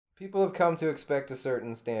People have come to expect a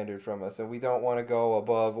certain standard from us, and we don't want to go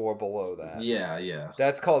above or below that. Yeah.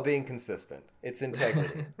 That's called being consistent. It's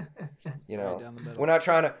integrity. You know, Right down the middle. we're not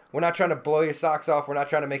trying to blow your socks off. We're not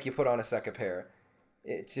trying to make you put on a second pair.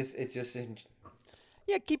 It's just.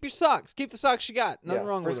 Yeah, keep your socks. Keep the socks you got. Nothing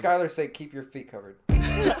wrong with them. them. For Skylar's sake, keep your feet covered.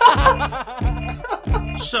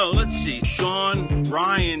 So let's see. Sean,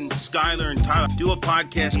 Ryan, Skylar, and Tyler do a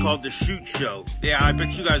podcast called The Shoot Show. Yeah, I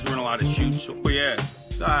bet you guys were in a lot of shoots. Oh yeah.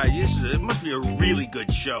 It must be a really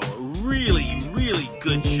good show. A really, really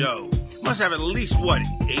good show. Must have at least, 8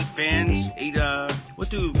 fans? 8,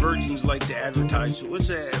 what do virgins like to advertise? What's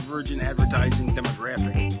a virgin advertising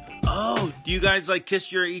demographic? Oh, do you guys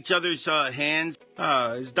kiss each other's hands?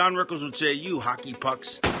 As Don Rickles would say, you hockey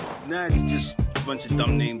pucks. Nah, it's just a bunch of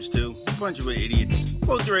dumb names too. A bunch of idiots.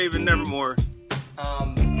 Close your Raven, nevermore.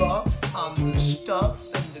 I'm buff, I'm the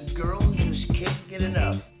stuff, and the girls just can't get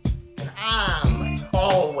enough. And I'm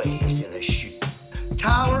always in a shoot.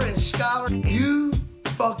 Tyler and Skylar, you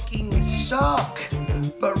fucking suck.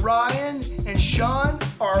 But Ryan and Sean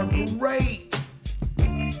are great.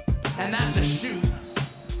 And that's a shoot.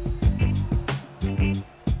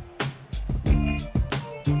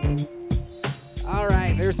 All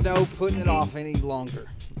right, there's no putting it off any longer.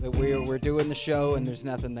 We're doing the show, and there's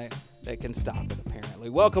nothing that can stop it, apparently.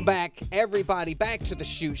 Welcome back, everybody, back to the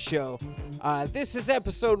Shoot Show. This is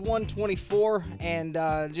episode 124, and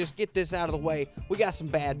just get this out of the way. We got some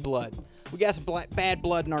bad blood. We got some bad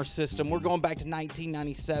blood in our system. We're going back to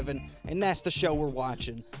 1997, and that's the show we're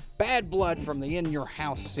watching. Bad Blood from the In Your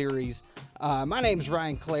House series. My name's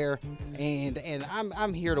Ryan Clare, and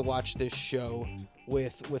I'm here to watch this show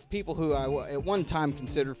with people who I at one time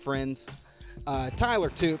considered friends. Tyler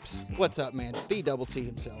Toops, what's up, man? The Double T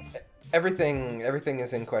himself. Everything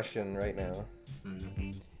is in question right now.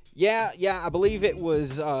 Yeah, I believe it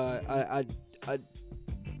was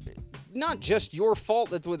not just your fault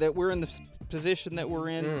that we're in the position that we're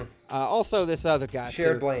in. Also, this other guy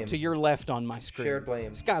Shared blame. To your left on my screen. Shared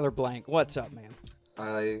blame. Skylar Blank, what's up, man?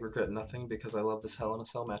 I regret nothing because I love this Hell in a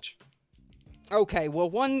Cell match. Okay, well,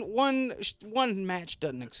 one match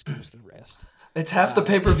doesn't excuse the rest. It's half the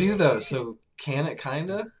pay-per-view, though, so can it,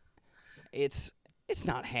 kinda? It's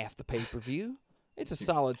not half the pay-per-view. It's a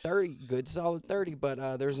solid 30, good solid 30,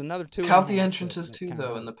 but there's another 2. Count the entrances, too,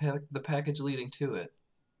 though, and the package leading to it.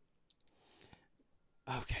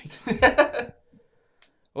 Okay.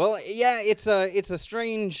 Well, yeah, it's a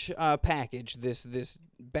strange package. This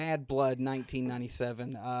Bad Blood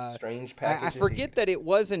 1997. Strange package. I forget that it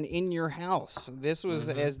wasn't In Your House. This was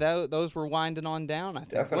as those were winding on down. I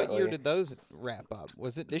think. Definitely. What year did those wrap up?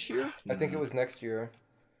 Was it this year? I think it was next year.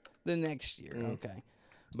 The next year. Okay.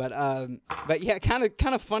 But yeah, kind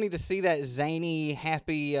of funny to see that zany,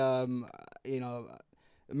 happy, America's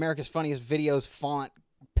Funniest Videos font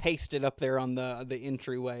pasted up there on the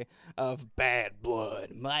entryway of Bad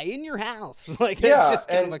Blood. In Your House. That's just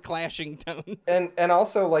kind of a clashing tone. And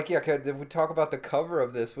also, we talk about the cover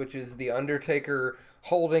of this, which is the Undertaker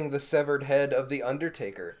holding the severed head of the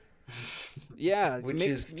Undertaker. Yeah, which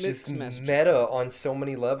mixed is message. meta on so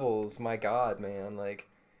many levels. My God, man.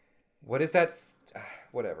 What is that?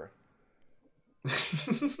 Whatever. It's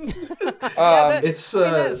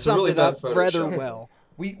a really bad Photoshop. Rather well.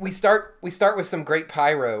 We start with some great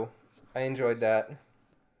pyro. I enjoyed that.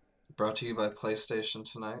 Brought to you by PlayStation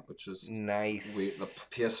tonight, which was nice. The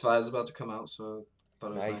PS5 is about to come out, so I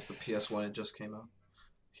thought it was nice. The PS1 it just came out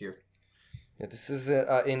here. Yeah, this is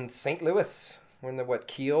in St. Louis. We're in the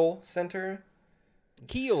Kiel Center.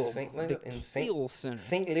 Kiel. Kiel Center.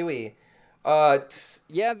 St. Louis.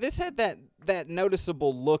 Yeah, this had that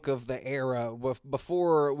noticeable look of the era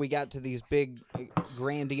before we got to these big,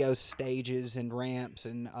 grandiose stages and ramps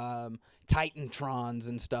and Titantrons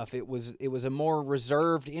and stuff. It was a more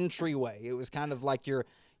reserved entryway. It was kind of like you're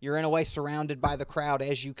in a way surrounded by the crowd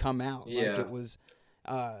as you come out. Yeah. Like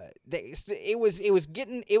it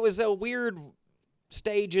was a weird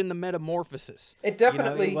stage in the metamorphosis. It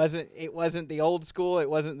definitely it wasn't the old school, it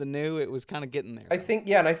wasn't the new, it was kind of getting there. I think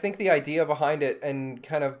the idea behind it, and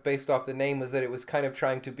kind of based off the name, was that it was kind of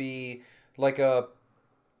trying to be like a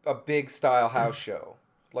big style house show.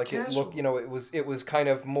 Casual. It was kind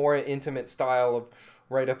of more intimate style of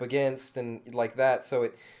right up against and like that. So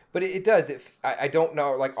it does. I don't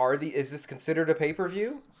know, is this considered a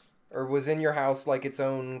pay-per-view, or was In Your House its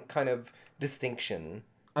own kind of distinction?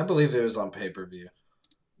 I believe it was on pay-per-view.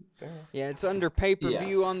 Yeah, it's under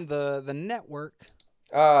pay-per-view on the network.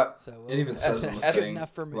 So it even says on the thing,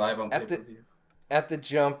 live on pay-per-view. At the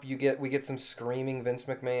jump, we get some screaming Vince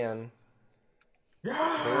McMahon. Yeah.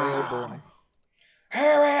 Oh boy.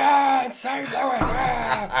 Here we are in St. Louis.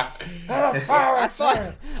 That's fireworks. thought-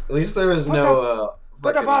 At least there was no.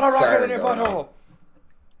 Put the bottle rocket in your butthole.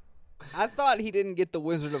 I thought he didn't get the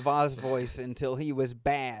Wizard of Oz voice until he was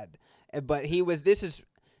bad, but he was. This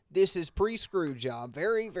is pre-screw job,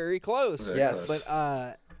 very very close. Very Yes.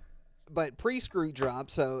 close. But pre-screw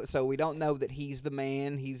job, so we don't know that he's the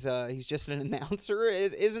man. He's just an announcer.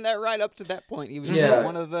 Isn't that right? Up to that point, he was just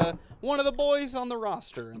one of the boys on the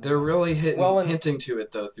roster. They're really hinting to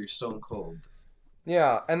it though through Stone Cold.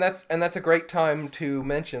 Yeah, and that's a great time to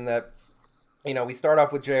mention that. You know, we start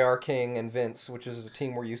off with J.R. King and Vince, which is a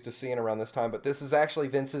team we're used to seeing around this time, but this is actually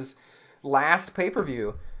Vince's last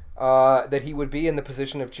pay-per-view that he would be in the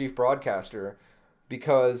position of chief broadcaster,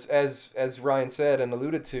 because as Ryan said and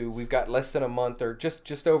alluded to, we've got less than a month, or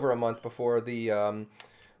just over a month before the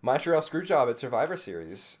Montreal Screwjob at Survivor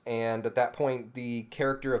Series, and at that point, the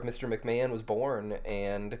character of Mr. McMahon was born,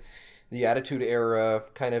 and the Attitude Era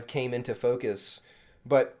kind of came into focus.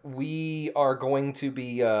 But we are going to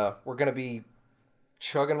be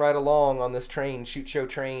chugging right along on this shoot show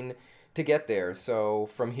train to get there. So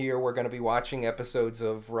from here, we're going to be watching episodes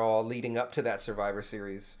of Raw leading up to that Survivor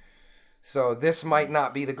Series. So this might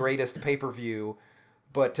not be the greatest pay-per-view,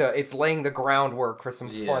 but it's laying the groundwork for some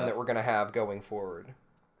fun that we're going to have going forward.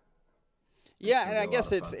 Yeah, and I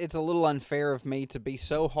guess it's a little unfair of me to be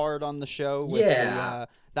so hard on the show with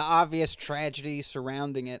the obvious tragedy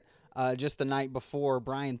surrounding it. Just the night before,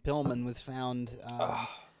 Brian Pillman was found.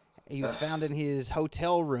 He was found in his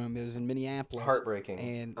hotel room. It was in Minneapolis. Heartbreaking.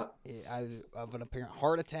 And of an apparent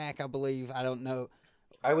heart attack, I believe. I don't know.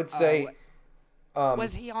 I would say...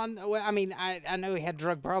 was he on? Well, I mean, I know he had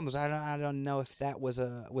drug problems. I don't know if that was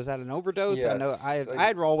that an overdose. Yes, I know I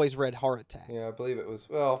had always read heart attack. Yeah, I believe it was.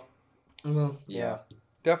 Well, yeah.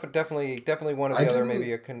 Definitely one or the other.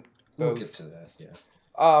 Maybe We'll get to that.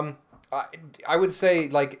 Yeah. I would say,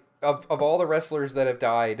 like, of all the wrestlers that have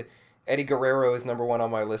died, Eddie Guerrero is number one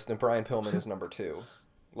on my list, and Brian Pillman is number two.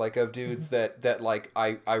 Like, of dudes that like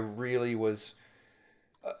I really was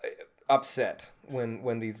upset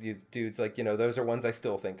when these dudes, like, you know, those are ones I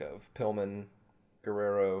still think of. Pillman,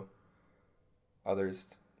 Guerrero, others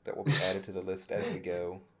that will be added to the list as we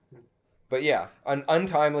go. But yeah,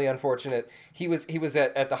 untimely, unfortunate. He was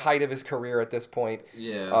at the height of his career at this point.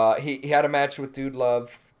 Yeah. He had a match with Dude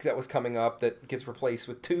Love that was coming up that gets replaced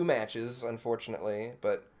with 2 matches, unfortunately.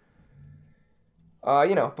 But,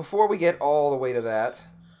 you know, before we get all the way to that,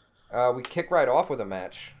 we kick right off with a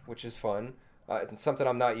match, which is fun. It's something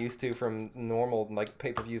I'm not used to from normal, like,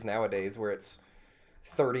 pay-per-views nowadays, where it's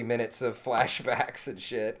 30 minutes of flashbacks and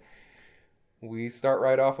shit. We start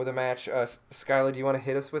right off with a match. Skylar, do you want to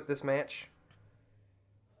hit us with this match?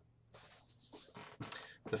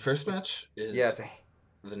 The first match is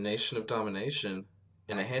the Nation of Domination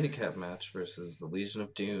in a handicap match versus the Legion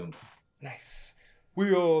of Doom. Nice.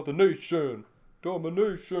 We are the Nation.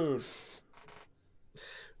 Domination.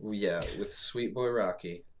 Yeah, with Sweet Boy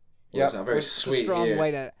Rocky. Yeah, it's not very sweet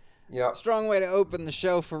here. Strong way to open the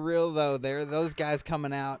show for real, though. Those guys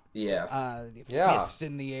coming out. Yeah. Fists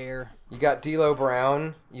in the air. You got D'Lo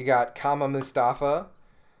Brown. You got Kama Mustafa.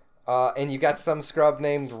 And you got some scrub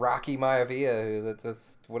named Rocky Maivia.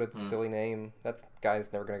 That's what a silly name. That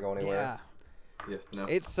guy's never going to go anywhere. Yeah, no.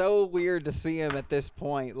 It's so weird to see him at this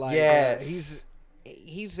point. Like, yes.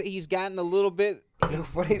 He's gotten a little bit.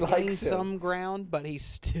 Nobody he's likes gained him. some ground, but he's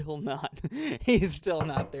still not. He's still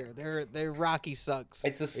not there. Their Rocky Sucks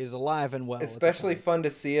is alive and well. Especially fun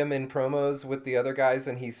to see him in promos with the other guys,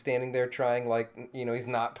 and he's standing there trying, like, you know, he's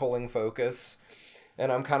not pulling focus.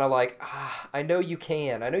 And I'm kind of like, I know you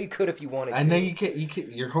can. I know you could if you wanted to. I know you can.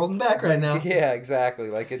 You're holding back right now. Yeah,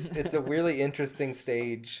 exactly. Like, it's a really interesting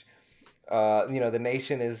stage. You know, the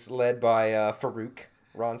Nation is led by Farouk,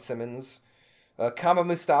 Ron Simmons. Kama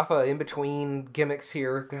Mustafa in between gimmicks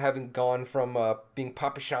here, having gone from being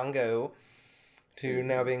Papa Shango to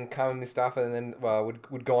now being Kama Mustafa, and then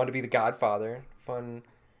would go on to be the Godfather. Fun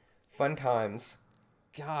times.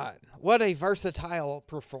 God, what a versatile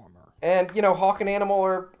performer. And, you know, Hawk and Animal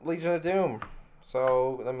are Legion of Doom.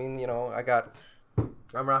 So, I mean, you know,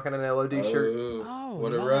 I'm rocking an LOD shirt. Oh,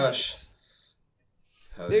 what a rush.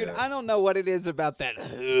 Hell dude, yeah. I don't know what it is about that.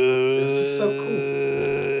 This is so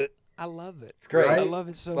cool. I love it. It's great. I love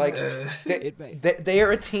it so much. They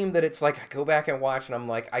are a team that it's like, I go back and watch and I'm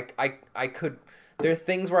like, I could, there are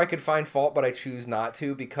things where I could find fault, but I choose not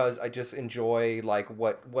to because I just enjoy, like,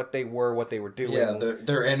 what they were doing. Yeah,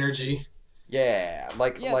 their energy. Yeah,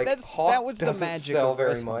 like Hawk that was the doesn't magic sell of very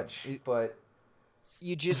wrestling. much, but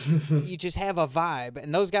you just have a vibe,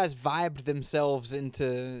 and those guys vibed themselves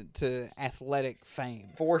into athletic fame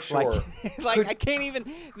for sure. I can't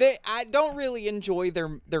even. I don't really enjoy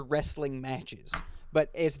their wrestling matches, but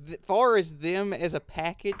as far as them as a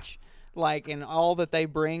package, like and all that they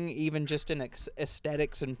bring, even just in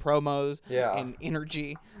aesthetics and promos and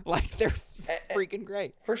energy, like they're freaking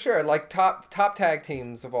great for sure. Like top tag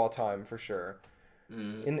teams of all time for sure.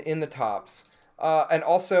 In the tops. And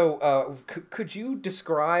also, could you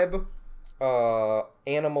describe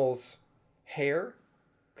Animal's hair?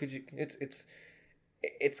 Could you?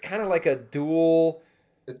 It's kind of like a dual.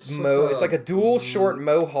 It's like a dual short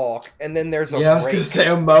mohawk, and then there's a break. I was gonna say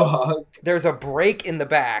a mohawk. There's a break in the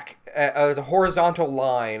back, a horizontal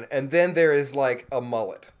line, and then there is like a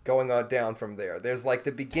mullet going on down from there. There's like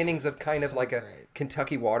the beginnings of kind of like a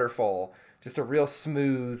Kentucky waterfall, just a real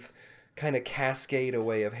smooth kind of cascade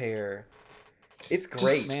away of hair. It's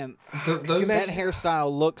great, man. That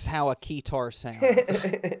hairstyle looks how a keytar sounds.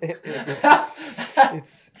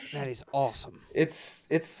 That is awesome. It's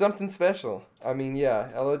something special. I mean, yeah,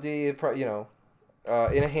 LOD, in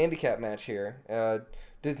a handicap match here,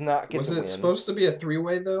 does not get. Was the it win. Supposed to be a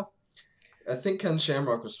 3-way though? I think Ken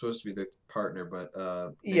Shamrock was supposed to be the partner, but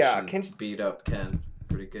Ken beat up Ken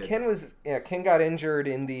pretty good. Ken got injured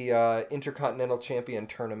in the Intercontinental Champion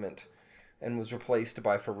tournament, and was replaced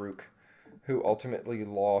by Farouk, who ultimately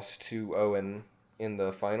lost to Owen in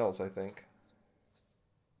the finals, I think.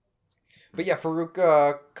 But yeah,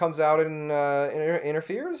 Farouk comes out and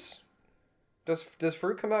interferes. Does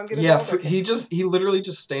Farouk come out and get involved? He literally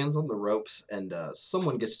just stands on the ropes and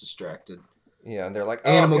someone gets distracted. Yeah, and they're like,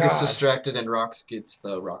 Animal gets distracted and Rox gets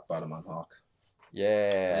the rock bottom on Hawk.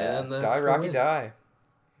 Yeah, and die Rocky die.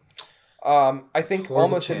 I think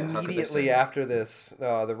almost immediately after this,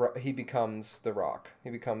 he becomes The Rock.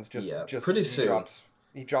 He becomes just pretty soon.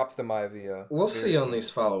 He drops the Maivia. We'll see on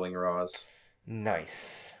these following Raws.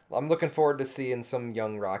 Nice. I'm looking forward to seeing some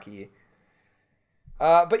young Rocky.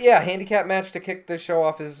 But yeah, handicap match to kick the show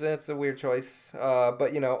off it's a weird choice.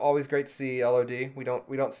 But always great to see LOD. We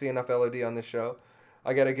don't see enough LOD on this show.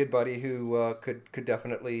 I got a good buddy who could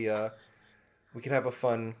definitely we could have a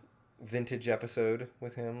fun vintage episode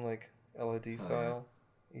with him, like LOD style.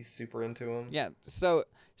 He's super into him. Yeah. So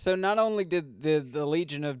not only did the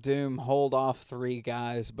Legion of Doom hold off 3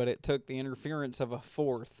 guys, but it took the interference of a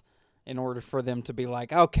 4th in order for them to be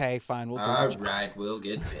like, okay, fine, we'll do it. All right, we'll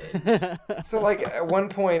get paid. So like at one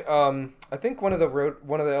point, I think one of the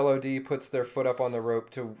LOD puts their foot up on the rope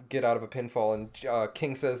to get out of a pinfall, and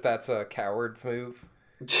King says that's a coward's move.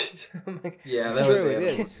 I'm like, yeah, that's true.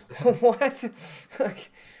 It is. What?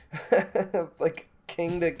 like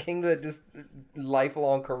King the just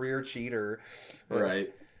lifelong career cheater. Right.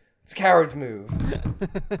 It's a coward's move.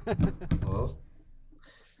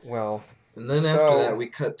 Well. And then after that, we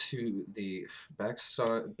cut to the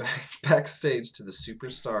backstage to the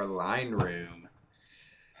Superstar line room,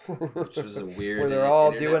 which was a weird. Where they're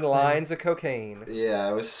all doing lines of cocaine. Yeah,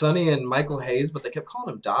 it was Sonny and Michael Hayes, but they kept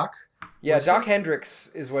calling him Doc. Yeah, Doc Hendricks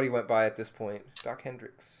is what he went by at this point. Doc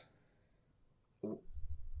Hendricks.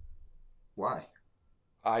 Why?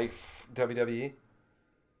 WWE.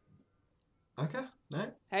 Okay.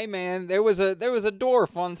 Right. Hey man, there was a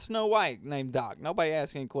dwarf on Snow White named Doc. Nobody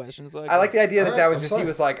asked any questions. I like the idea that was just he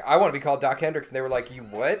was like, I want to be called Doc Hendricks, and they were like, you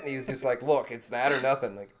what? And he was just like, look, it's that or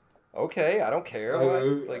nothing. Like, okay, I don't care.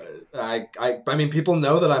 I mean, people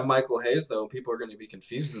know that I'm Michael Hayes, though. People are going to be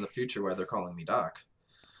confused in the future why they're calling me Doc.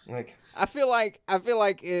 Like, I feel like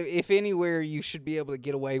if anywhere you should be able to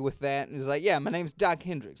get away with that, and it's like, yeah, my name's Doc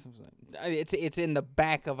Hendricks. It's in the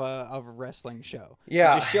back of a wrestling show.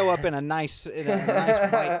 Yeah, you just show up in a nice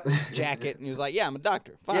white jacket, and he was like, yeah, I'm a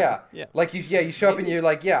doctor. Fine. Yeah. Like you show up and you're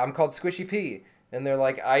like, yeah, I'm called Squishy P, and they're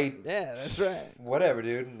like, yeah, that's right. Whatever,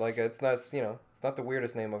 dude. Like it's not it's not the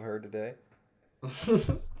weirdest name I've heard today.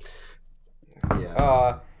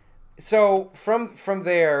 Yeah. So from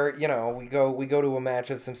there, we go to a match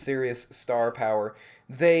of some serious star power.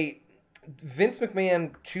 Vince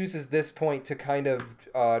McMahon chooses this point to kind of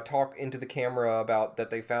talk into the camera about that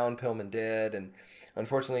they found Pillman dead, and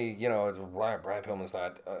unfortunately, Brian Pillman's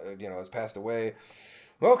not, has passed away.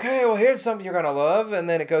 Okay, well here's something you're gonna love, and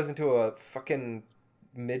then it goes into a fucking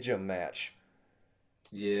midgem match.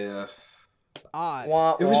 Yeah.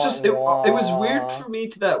 Odd. It was just it was weird for me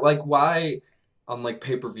to that why. On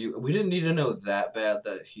pay-per-view, we didn't need to know that bad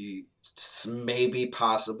that he maybe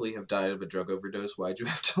possibly have died of a drug overdose. Why'd you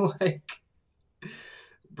have to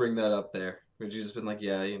bring that up there? Would you just been like,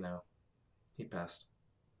 yeah, he passed.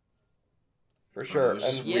 For sure. It was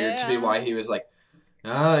just weird to me why he was like,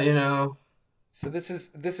 So this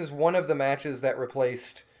is one of the matches that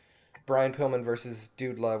replaced Brian Pillman versus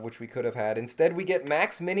Dude Love, which we could have had. Instead, we get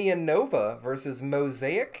Max, Mini, and Nova versus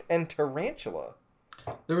Mosaic and Tarantula.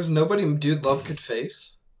 There was nobody Dude Love could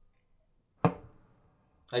face.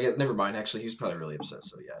 Never mind. Actually, he's probably really upset.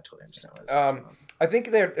 So yeah, I totally understand why this is going on. I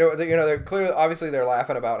think they're clearly, obviously they're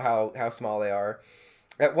laughing about how small they are.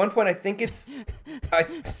 At one point, I think it's,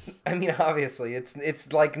 I mean, obviously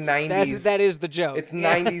it's like 90s. That is the joke. It's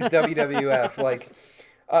 90s WWF. Like,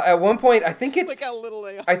 at one point, I think it's, Look how little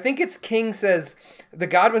they are. I think it's King says, the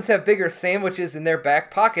Godwins have bigger sandwiches in their back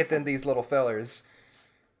pocket than these little fellers.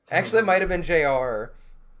 Actually, it might have been JR.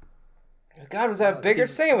 The Godwins have bigger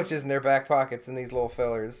sandwiches in their back pockets than these little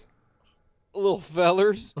fellers. Little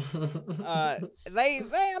fellers. They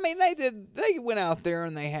went out there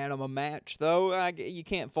and they had them a match, though. You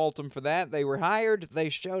can't fault them for that. They were hired, they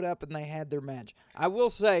showed up, and they had their match. I will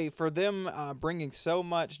say, for them bringing so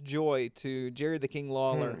much joy to Jerry the King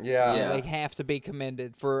Lawler, they have to be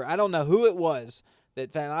commended for, I don't know who it was,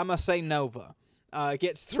 that I must say Nova,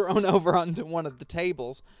 gets thrown over onto one of the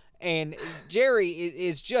tables. And Jerry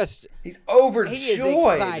is just—he's overjoyed. He is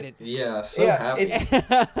excited. Yeah, so happy.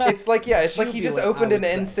 It's like he just Jubilant, opened an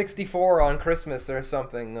N64 on Christmas or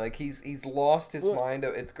something. Like he's lost his mind.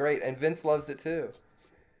 It's great, and Vince loves it too.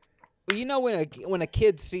 You know, when a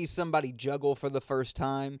kid sees somebody juggle for the first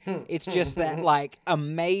time, it's just that like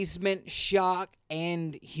amazement, shock,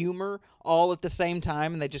 and humor all at the same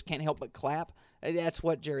time, and they just can't help but clap. That's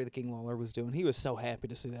what Jerry the King Lawler was doing. He was so happy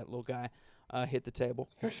to see that little guy hit the table.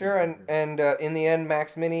 For sure, and in the end,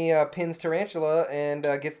 Max Mini pins Tarantula and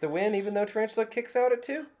gets the win, even though Tarantula kicks out at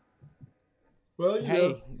 2. Well,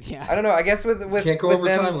 yeah. I don't know. I guess with can't go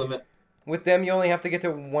over time limit. With them, you only have to get to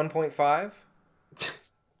 1.5.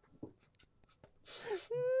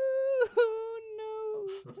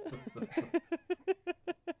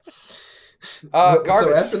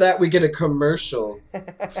 So after that, we get a commercial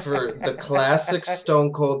for the classic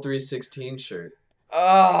Stone Cold 316 shirt.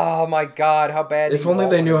 Oh my God, how bad! If only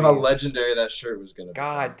they knew how legendary that shirt was gonna be.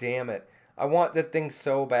 God damn it! I want that thing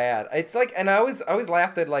so bad. It's like, and I always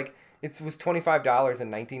laughed at like it was $25 in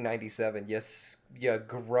 1997. Yes, you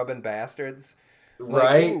grubbing bastards.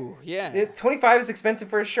 Right? Like, ooh, yeah. $25 is expensive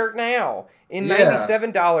for a shirt now. In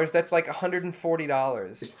 $97, that's like $140.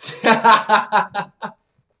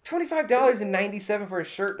 $25 in 97 for a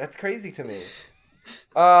shirt. That's crazy to me.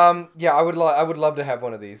 Yeah, I would love to have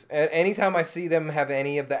one of these. Anytime I see them have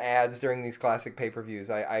any of the ads during these classic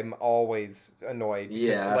pay-per-views, I'm always annoyed.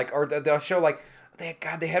 Yeah. Like, or they'll show like, they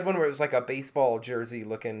had one where it was like a baseball jersey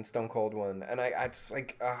looking Stone Cold one, and I just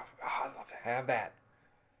like, I'd love to have that.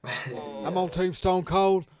 I'm on Team Stone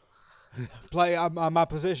Cold. My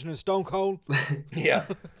position is Stone Cold. Yeah.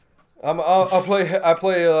 I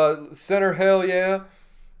play center. Hell yeah.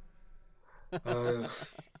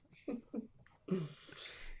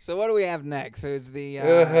 So what do we have next? So it's the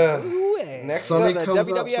next Sonny the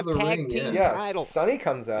comes out WWF to the Tag ring, Team yeah. titles. Sonny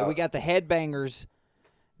comes out. And we got the Headbangers.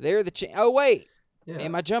 They're the oh wait,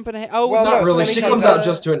 am I jumping ahead? Oh, well, no, Not really. Sonny She comes comes out out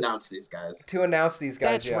just to announce these guys.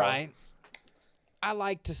 That's yeah. right. I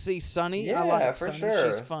like to see Sonny. Yeah, I like for Sonny. sure.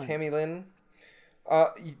 She's funny. Tammy Lynn.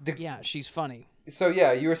 Yeah, she's funny. So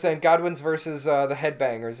yeah, you were saying Godwins versus the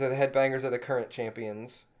Headbangers. The Headbangers are the current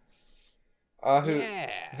champions.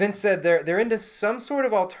 Vince said they're into some sort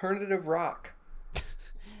of alternative rock.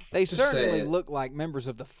 They certainly look like members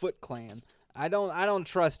of the Foot Clan. I don't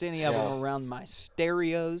trust any of them around my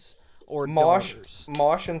stereos or daughters.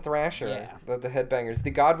 Mosh and Thrasher, the Headbangers.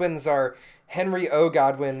 The Godwins are Henry O.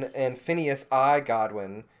 Godwin and Phineas I.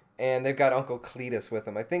 Godwin, and they've got Uncle Cletus with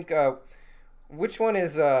them. I think, which one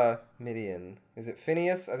is Midian? Is it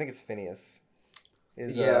Phineas? I think it's Phineas.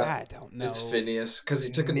 I don't know. It's Phineas, because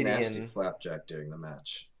he took a nasty flapjack during the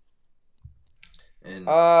match. And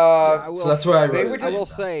so that's why I wrote it. I will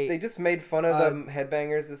say they just made fun of the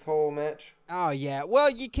Headbangers this whole match. Oh yeah, well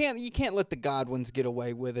you can't let the Godwins get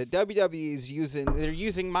away with it. WWE's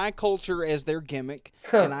using my culture as their gimmick,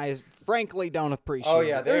 and I frankly don't appreciate. Oh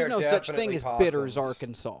yeah, it. There's no such thing as possums. Bitters,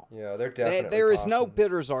 Arkansas. Yeah, they're definitely. There is no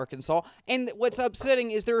Bitters, Arkansas, and what's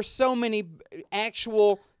upsetting is there are so many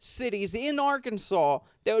actual cities in Arkansas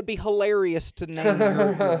that would be hilarious to name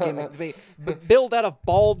your gimmick to be. Built out of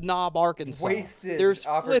Bald Knob, Arkansas. Wasted There's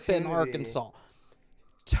Flippin', opportunity. Arkansas.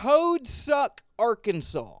 Toad Suck,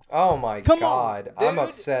 Arkansas. Oh my Come God. on, I'm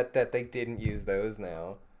upset that they didn't use those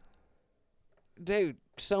now. Dude,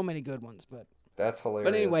 so many good ones, but that's hilarious.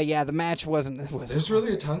 But anyway, yeah, the match wasn't. There's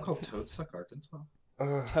really a town called Toad Suck, Arkansas?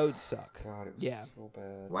 Toad Suck. God, it was so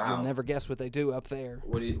bad. Wow. You'll never guess what they do up there.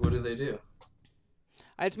 What do they do?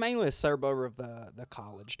 It's mainly a suburb of the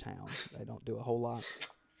college town. They don't do a whole lot.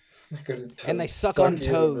 And they suck on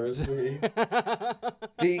toads.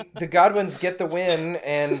 The Godwins get the win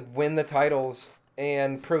and win the titles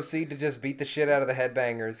and proceed to just beat the shit out of the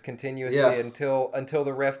Headbangers continuously until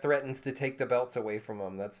the ref threatens to take the belts away from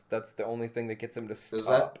them. That's the only thing that gets them to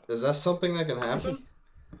stop. Is that something that can happen?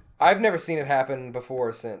 I've never seen it happen before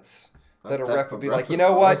or since. That a ref would be like, you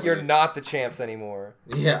know what? what? You're not the champs anymore.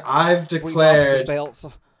 Yeah, I've We lost the declared. belts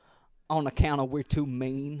on account of we're too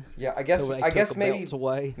mean. Yeah, I guess So they I took guess the maybe belts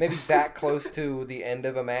away. maybe that close to the end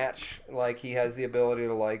of a match, like he has the ability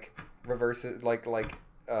to like reverse it, like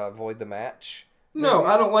void the match. No,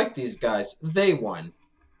 I don't like these guys. They won.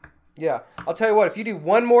 Yeah, I'll tell you what. If you do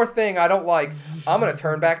one more thing I don't like, I'm gonna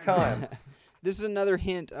turn back time. This is another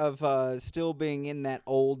hint of still being in that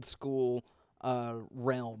old school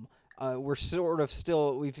realm. We're sort of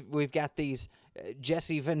still we've got these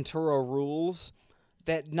Jesse Ventura rules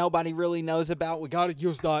that nobody really knows about. You gotta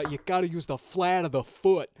use the flat of the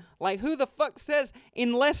foot. Like, who the fuck says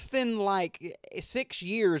in less than like 6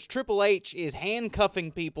 years Triple H is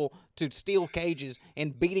handcuffing people to steel cages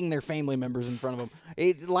and beating their family members in front of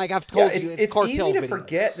them? Like I've told you, it's cartel easy to videos.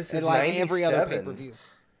 forget this is like 97. every other pay-per-view.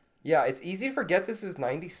 Yeah, it's easy to forget this is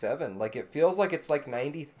 97. Like, it feels like it's like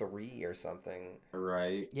 93 or something.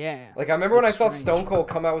 Right. Yeah. Like, I remember when I It's saw strange. Stone Cold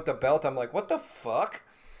come out with the belt, I'm like, what the fuck?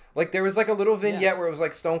 Like, there was like a little vignette where it was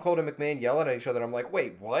like Stone Cold and McMahon yelling at each other, and I'm like,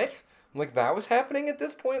 wait, what? I'm like, that was happening at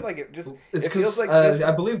this point? Like, it just, It's it feels because like this...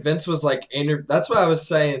 I believe Vince was like, that's why I was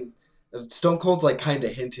saying Stone Cold's like kind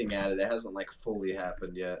of hinting at it. It hasn't like fully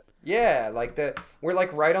happened yet. Yeah, like we're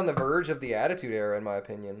like right on the verge of the Attitude Era, in my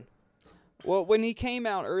opinion. Well, when he came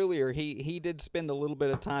out earlier, he did spend a little bit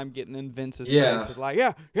of time getting in Vince's Yeah. face. It's like,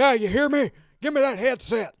 yeah, you hear me? Give me that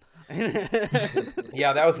headset.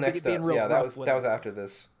 Yeah, that was next Being up. real Yeah, that rough was with that him. was after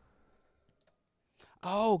this.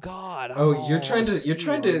 Oh God! Oh, you're trying see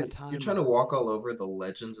to on the timeline. walk all over the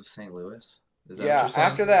legends of St. Louis. Is that Yeah, what you're saying?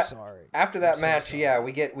 after that, sorry. after that I'm so match, sorry. yeah,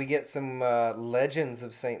 we get some legends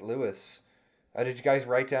of St. Louis. Did you guys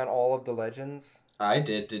write down all of the legends? I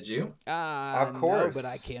did. Did you? Of course. No, but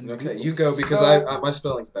I can. Okay, you go because So- my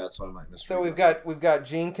spelling's bad, so I might miss. So we've got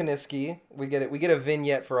Gene Kaniski. We get a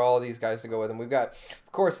vignette for all of these guys to go with them. We've got,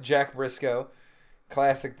 of course, Jack Briscoe,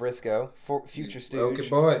 classic Briscoe, future Stooge. Okay,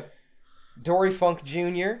 boy. Dory Funk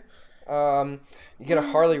Jr. You get a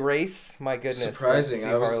Harley race. My goodness, Surprising.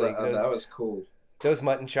 Let's see That Harley. was cool. Those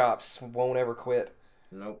mutton chops won't ever quit.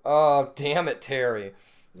 Nope. Oh, damn it, Terry.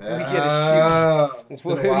 It's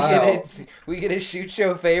been a while. We get a shoot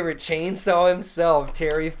show favorite, Chainsaw himself,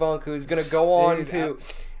 Terry Funk, who's going to go on to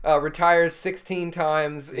retire 16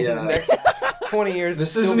 times in the next 20 years.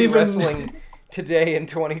 This and still isn't be even- wrestling today in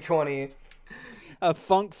 2020. A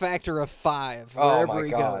funk factor of 5 Oh, wherever my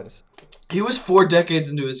he God. goes. He was 4 decades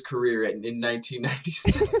into his career in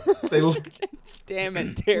 1997. Damn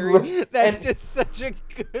it, Terry! That's and- just such a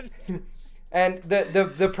good. And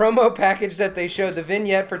the promo package that they showed, the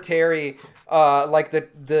vignette for Terry, like the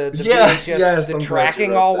VHS, yes, the I'm glad you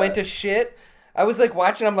tracking wrote all that. went to shit. I was like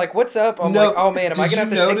watching, I'm like, what's up? I'm No, like, oh man, am I did gonna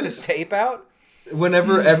have you to take notice- this tape out?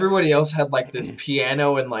 Whenever everybody else had like this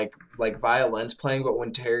piano and like violins playing, but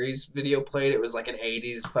when Terry's video played, it was like an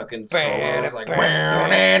 80s fucking solo. It was like Yeah.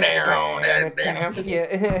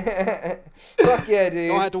 Fuck yeah, dude.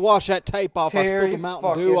 Don't have to wash that tape off. I Terry spilled the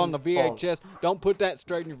Mountain Dew on the fucking VHS. Don't put that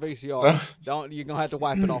straight in your VCR. You're gonna have to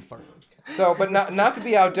wipe it off first. So, but not to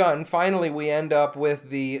be outdone, finally we end up with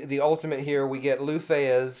the ultimate here. We get Lou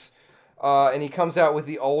Thesz, and he comes out with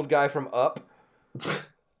the old guy from Up.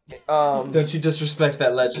 Don't you disrespect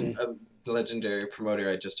that legendary promoter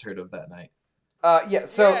I just heard of that night.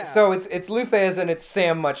 So it's Lou Thesz and it's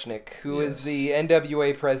Sam Muchnick, who is the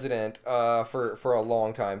NWA president for a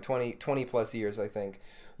long time, 20 plus years, I think.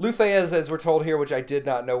 Lou Thesz, as we're told here, which I did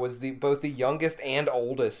not know, was both the youngest and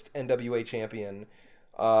oldest NWA champion.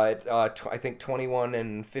 I think 21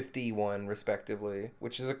 and 51 respectively,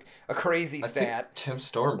 which is a crazy stat. I think Tim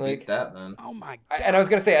Storm beat that then. Oh my God! And I was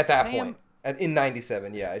gonna say at that Sam- point, in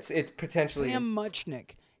 '97, yeah, it's potentially. Sam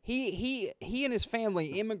Muchnick. He and his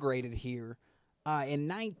family immigrated here in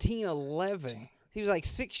 1911. He was like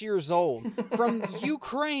 6 years old from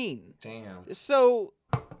Ukraine. Damn. So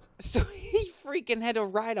he freaking had to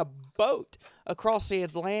ride a boat across the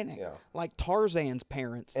Atlantic like Tarzan's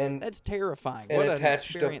parents. And- that's terrifying. and What an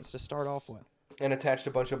attached experience to start off with. And attached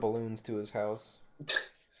a bunch of balloons to his house.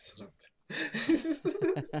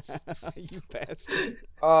 You bastard.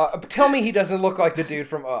 Tell me he doesn't look like the dude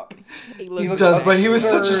from Up. He He looks does, but he was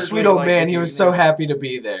such a absurdly sweet old like man. the He dude was in so it. happy to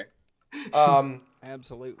be there.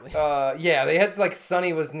 Absolutely. Yeah, they had like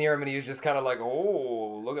Sonny was near him and he was just kind of like,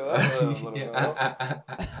 oh, look at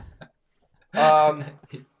that.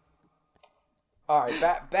 All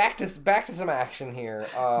right, back to some action here.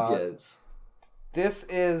 Yes. This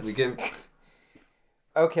is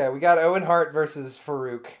okay. We got Owen Hart versus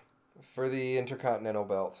Farouk for the Intercontinental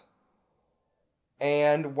Belt.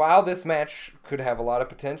 And while this match could have a lot of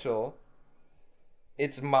potential,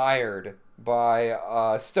 it's mired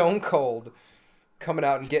by Stone Cold coming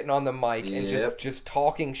out and getting on the mic and just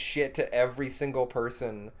talking shit to every single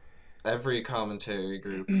person. Every commentary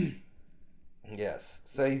group. Yes.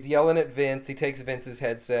 So he's yelling at Vince. He takes Vince's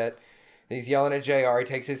headset. He's yelling at JR. He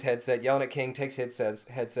takes his headset. Yelling at King. Takes his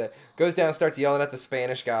headset. Goes down, starts yelling at the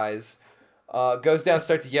Spanish guys. Goes down,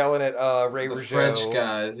 starts yelling at Ray Rougeau. The French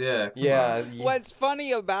guys, yeah. Yeah. What's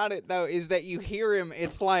funny about it, though, is that you hear him.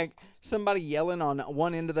 It's like somebody yelling on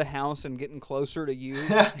one end of the house and getting closer to you.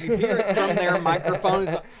 You hear it from their microphone.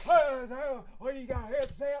 It's like, what do you got,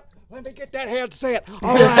 headset? Let me get that headset.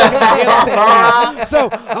 All right, I got the headset now. So,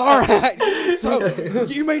 all right. So,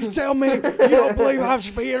 you mean to tell me you don't believe I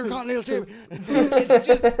should be Intercontinental Champion? It's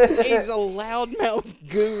just, he's a loudmouth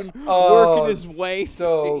goon working his way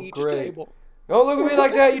to each table. Don't look at me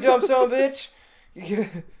like that, you dumb son of a bitch.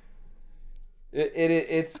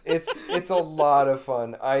 It's a lot of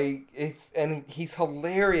fun. And he's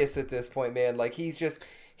hilarious at this point, man. Like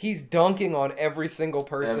he's dunking on every single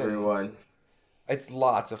person. Everyone. It's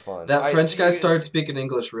lots of fun. That French guy started speaking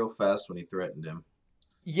English real fast when he threatened him.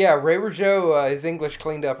 Yeah, Ray Rougeau, his English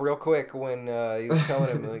cleaned up real quick when he was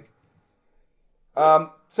telling him like.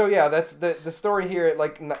 So yeah, that's the story here.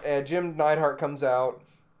 Like Jim Neidhart comes out,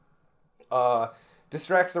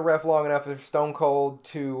 distracts the ref long enough for Stone Cold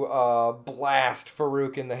to blast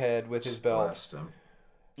Farouk in the head with his belt. Blast him.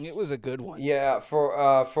 It was a good one. Yeah,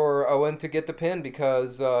 for Owen to get the pin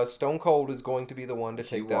because Stone Cold is going to be the one to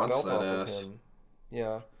take that belt off of him.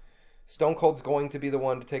 Yeah, Stone Cold's going to be the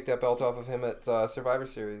one to take that belt off of him at Survivor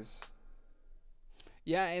Series.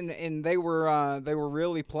 Yeah, and they were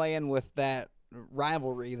really playing with that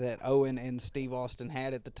rivalry that Owen and Steve Austin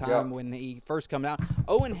had at the time when he first came out.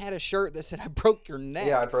 Owen had a shirt that said, "I broke your neck."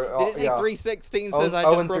 Yeah, Did it say 316 says I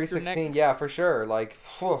just Owen broke your neck? Yeah, for sure. Like,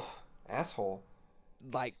 asshole.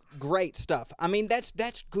 Like, great stuff. I mean, that's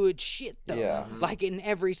good shit, though. Yeah. Like, in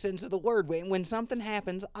every sense of the word. When something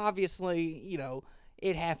happens, obviously,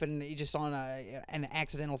 it happened just on an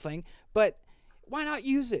accidental thing. But why not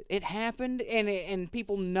use it? It happened, and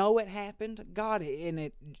people know it happened. God,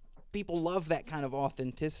 people love that kind of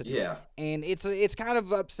authenticity. Yeah. And it's kind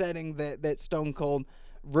of upsetting that Stone Cold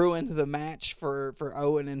ruined the match for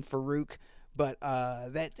Owen and Farouk. But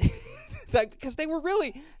because they were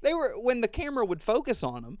when the camera would focus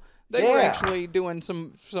on them, they were actually doing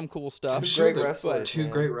some cool stuff. Great wrestlers. Two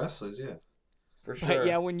great wrestlers, yeah. For sure. But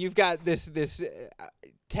yeah, when you've got this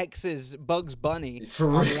Texas Bugs Bunny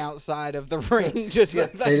on the outside of the ring, just they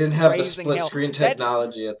didn't have the split screen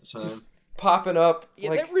technology at the time. Just popping up.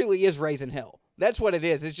 Yeah, that really is raising hell. That's what it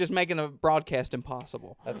is. It's just making a broadcast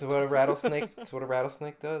impossible. That's what a rattlesnake.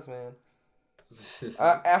 Does, man.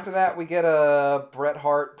 After that, we get a Bret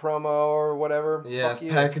Hart promo or whatever. Yeah,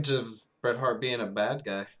 package of Bret Hart being a bad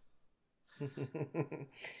guy.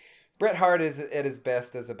 Bret Hart is at his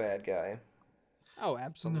best as a bad guy. Oh,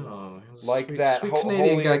 absolutely. No, like that sweet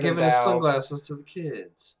Canadian guy giving his sunglasses to the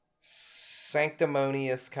kids.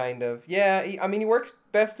 Sanctimonious kind of. Yeah, he works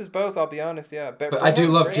best as both. I'll be honest. Yeah, but I do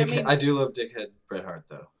love dickhead Bret Hart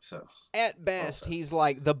though. So at best, he's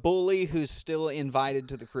like the bully who's still invited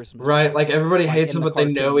to the Christmas right. party. Like everybody hates him, but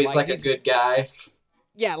they know he's like a good guy.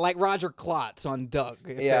 Yeah, like Roger Klotz on Doug.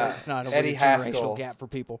 It's not a Eddie generational gap for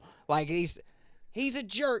people. Like he's a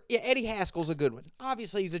jerk. Yeah, Eddie Haskell's a good one.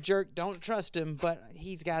 Obviously, he's a jerk. Don't trust him, but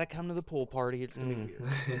he's got to come to the pool party. It's gonna be weird.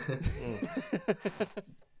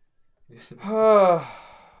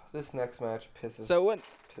 This next match pisses. So what?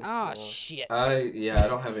 Me off. Shit. I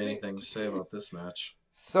don't have anything to say about this match.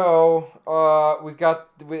 So we've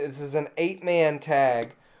got this is an 8-man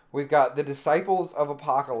tag. We've got the Disciples of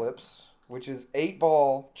Apocalypse, which is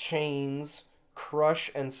 8-Ball, Chains,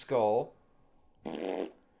 Crush, and Skull. And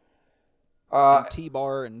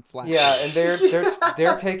T-Bar and Flash. Yeah, and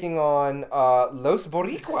they're taking on Los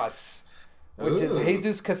Boricuas, which is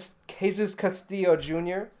Jesus Castillo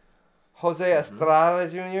Jr., Jose Estrada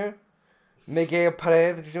Jr., Miguel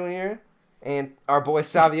Perez Jr., and our boy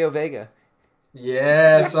Savio Vega.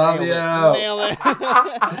 Yeah, Savio. Nail it.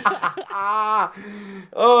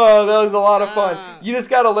 Oh, that was a lot of fun. You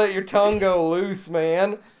just gotta let your tongue go loose,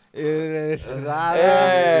 man. Yeah,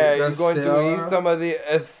 you're going to eat some of the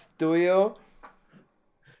estudio.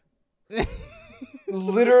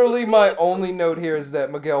 Literally, my only note here is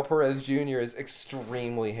that Miguel Perez Jr. is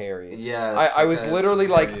extremely hairy. Yes. I was literally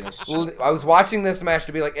like, hilarious. I was watching this match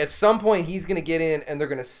to be like, at some point he's going to get in and they're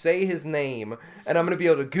going to say his name, and I'm going to be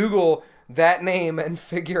able to Google that name and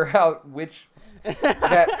figure out which,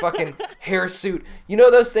 that fucking hair suit. You know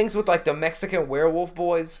those things with like the Mexican werewolf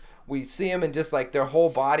boys? We see them and just like their whole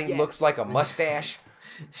body looks like a mustache.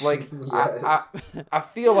 Like, Yes. I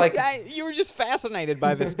feel like You were just fascinated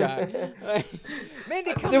by this guy. Like,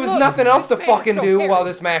 Mindy, come there was look. nothing else to This man is fucking so do hairy. while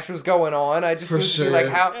this match was going on. I just For was sure. like,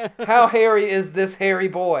 how hairy is this hairy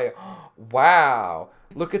boy? Wow,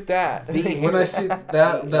 look at that. When I see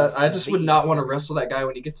that I just would not want to wrestle that guy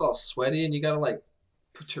when he gets all sweaty and you gotta like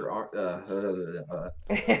put your arm.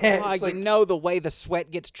 It's like, you know the way the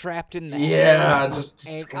sweat gets trapped in the Yeah, hair. just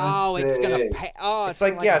And- disgusting. it's gonna. it's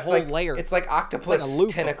like, like yeah, a it's whole like layer. it's like octopus a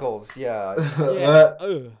loofah. tentacles. Yeah.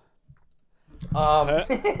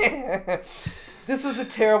 Ugh. This was a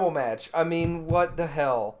terrible match. I mean, what the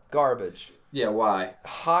hell? Garbage. Yeah, why?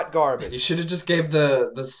 Hot You garbage. should have just gave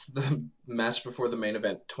the match before the main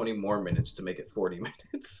event 20 more minutes to make it 40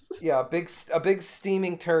 minutes. Yeah, a big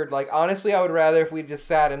steaming turd. Like, honestly, I would rather if we just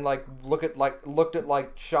sat and like looked at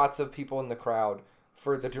shots of people in the crowd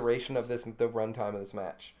for the duration of the runtime of this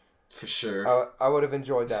match. For sure. I would have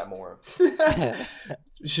enjoyed that more.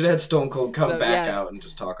 You should have had Stone Cold come So, back yeah. out and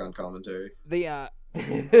just talk on commentary. The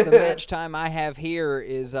match time I have here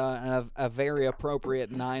is a very appropriate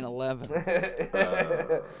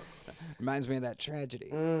 9/11. Reminds me of that tragedy.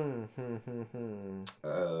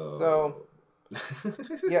 Oh. So,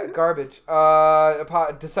 yeah, garbage.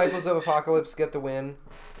 Disciples of Apocalypse get the win.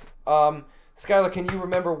 Skylar, can you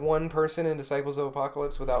remember one person in Disciples of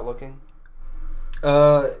Apocalypse without looking?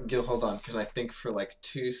 Gil, hold on. Can I think for like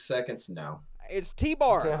 2 seconds? No. It's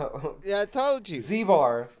T-Bar. No. Yeah, I told you.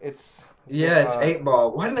 Z-Bar. It's 8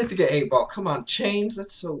 Ball. Why didn't I think of 8 Ball? Come on, Chains.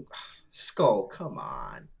 That's so. Skull. Come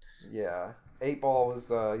on. Yeah. 8 Ball was,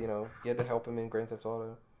 you had to help him in Grand Theft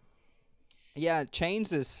Auto. Yeah,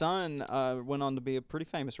 Chains' son went on to be a pretty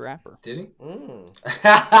famous rapper. Did he?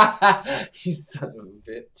 You son of a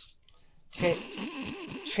bitch.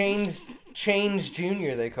 Change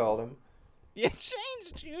Jr. they called him. Yeah,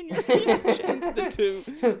 Chains Jr. Chains the 2.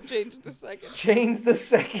 Chains the 2nd. Change the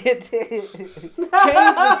second. Change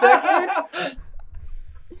the second.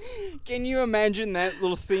 Can you imagine that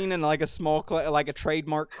little scene in like a small, like a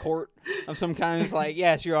trademark court of some kind? It's like,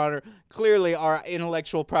 yes, Your Honor, clearly our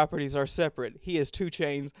intellectual properties are separate. He has 2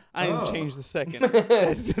 chains. I am Change the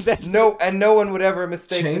 2nd. That's No, and no one would ever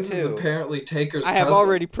mistake Chains the is two. apparently Taker's I have cousin.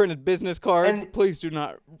 already printed business cards. And- Please do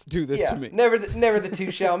not do this to me. Never the two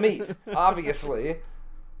shall meet. Obviously.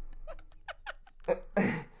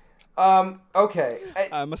 Okay.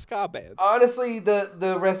 I'm a ska band. Honestly,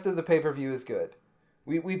 the rest of the pay-per-view is good.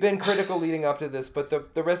 We've been critical leading up to this, but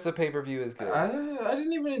the rest of the pay-per-view is good. I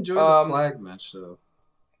didn't even enjoy the flag match though.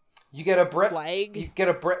 You get a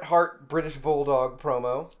Bret Hart British Bulldog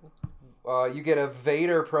promo. You get a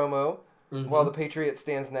Vader promo while the Patriot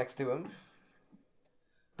stands next to him.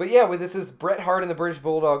 But yeah, this is Bret Hart and the British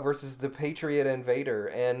Bulldog versus the Patriot and Vader,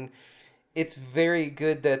 and it's very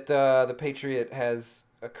good that the Patriot has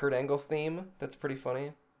a Kurt Angle theme. That's pretty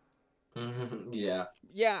funny. Yeah.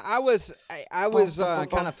 Yeah, I was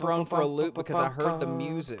kind of thrown for a loop because I heard the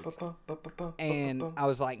music and I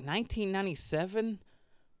was like, 1997.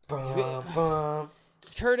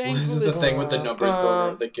 Kurt Angle This is the thing with the numbers going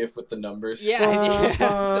on, the gif with the numbers. Yeah.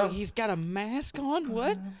 So he's got a mask on.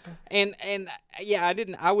 What? And yeah,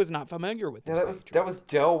 I was not familiar with this. Yeah, that was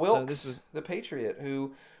Del Wilkes, So this was- the Patriot,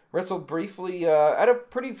 who wrestled briefly. Had a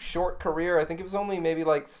pretty short career. I think it was only maybe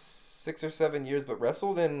like 6 or 7 years, but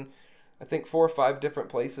wrestled in I think 4 or 5 different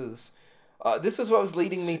places. This was what was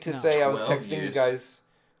leading me to say I was 12 texting you years. guys.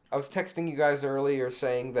 I was texting you guys earlier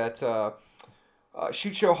saying that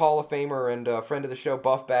Shoot Show Hall of Famer and friend of the show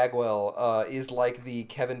Buff Bagwell is like the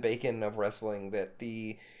Kevin Bacon of wrestling.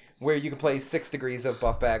 Where you can play 6 degrees of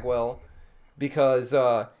Buff Bagwell. Because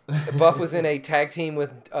Buff was in a tag team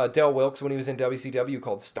with Del Wilkes when he was in WCW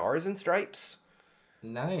called Stars and Stripes.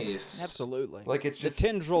 Nice. Absolutely. Like, it's just the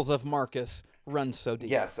tendrils of Marcus run so deep.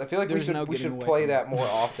 Yes, I feel like There's we no should getting away play from that more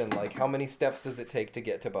often. Like, how many steps does it take to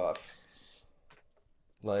get to Buff?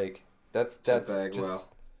 Like, that's Bagwell. just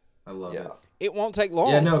I love yeah. it. It won't take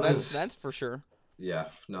long. Yeah, no, that's for sure. Yeah,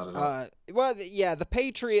 not at all. The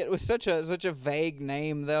Patriot was such a vague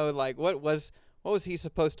name though. Like, what was he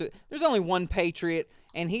supposed to? There's only one Patriot,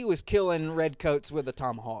 and he was killing redcoats with a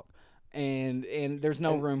tomahawk, and there's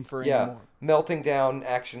no room for any more. Melting down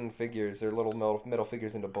action figures, their little metal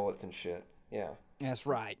figures into bullets and shit. Yeah, That's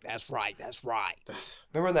right.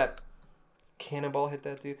 remember in that cannonball hit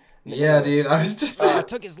that dude. Yeah, dude. I was just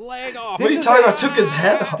took his leg off. What are you talking about? Took his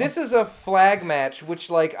head off. This is a flag match, which,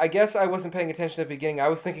 like, I guess I wasn't paying attention at the beginning. I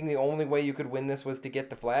was thinking the only way you could win this was to get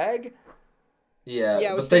the flag.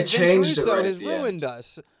 Yeah, but they changed it right has at the end. ruined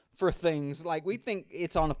us for things like we think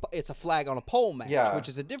it's a flag on a pole match, which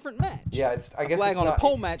is a different match. Yeah, I guess flag it's on not, a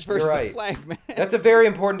pole match versus right. a flag match. That's a very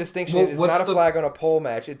important distinction. Well, It's not a flag on a pole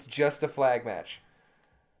match. It's just a flag match.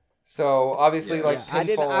 So obviously, like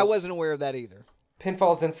pinfalls, I wasn't aware of that either.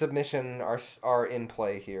 Pinfalls and submission are in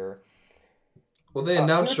play here. Well, they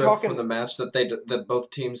announced right before the match that that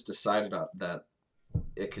both teams decided that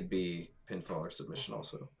it could be pinfall or submission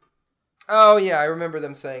also. Oh yeah, I remember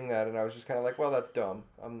them saying that, and I was just kind of like, well, that's dumb.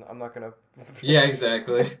 I'm not gonna. Yeah,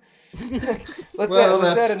 exactly. let's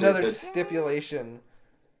add another stipulation.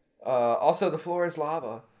 Also, the floor is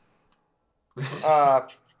lava.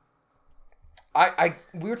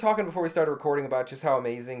 We were talking before we started recording about just how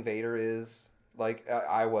amazing Vader is. Like,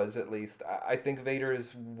 I was, at least. I think Vader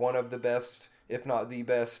is one of the best, if not the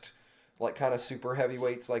best, like, kind of super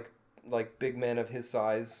heavyweights, like big men of his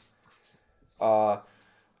size.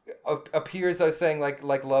 Appears, I was saying, like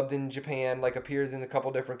loved in Japan, like, appears in a couple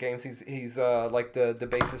different games. He's like, the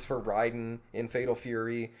basis for Raiden in Fatal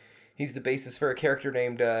Fury. He's the basis for a character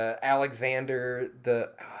named Alexander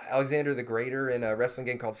the Greater in a wrestling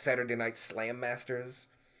game called Saturday Night Slam Masters.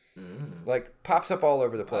 Like, pops up all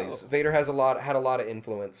over the place. Vader had a lot of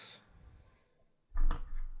influence.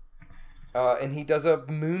 And he does a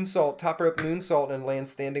moonsault, top rope moonsault, and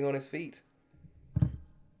lands standing on his feet.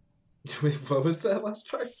 Wait, what was that last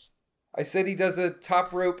part? I said he does a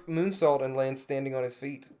top rope moonsault and lands standing on his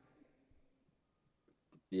feet.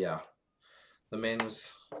 Yeah. The man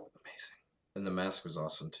was amazing. And the mask was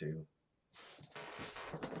awesome, too.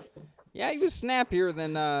 Yeah, he was snappier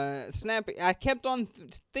than snappy. I kept on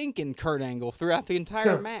thinking Kurt Angle throughout the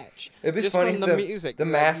entire match. It'd be just funny from if the music. The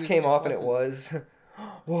mask came off and it was.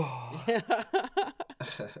 Whoa.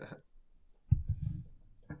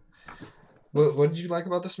 What did you like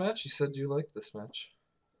about this match? You said you liked this match.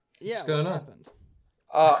 Yeah, what's going on? Happened?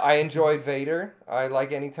 I enjoyed Vader. I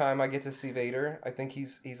like any time I get to see Vader. I think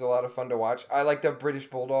he's a lot of fun to watch. I like the British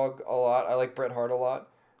Bulldog a lot. I like Bret Hart a lot.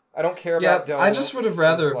 I don't care about Del I just would have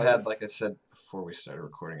rather have had, slightest. like I said before we started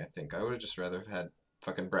recording, I think, I would have just rather have had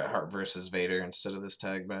fucking Bret Hart versus Vader instead of this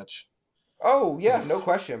tag match. Oh, yeah, no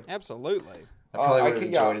question. Absolutely. I probably would have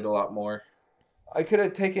enjoyed it a lot more. I could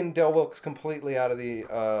have taken Del Wilkes completely out of the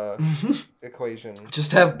equation.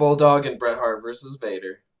 Just have Bulldog and Bret Hart versus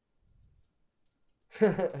Vader.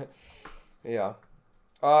 Yeah.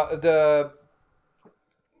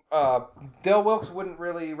 Del Wilkes wouldn't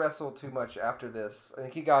really wrestle too much after this. I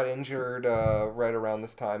think he got injured right around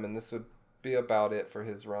this time, and this would be about it for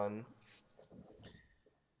his run.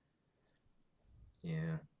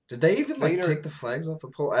 Yeah. Did they even Vader, take the flags off the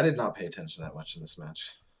pole? I did not pay attention that much in this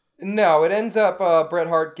match. No, it ends up Bret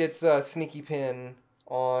Hart gets a sneaky pin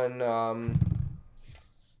on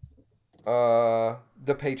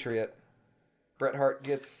the Patriot. Bret Hart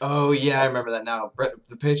gets... Oh, yeah, I remember that now.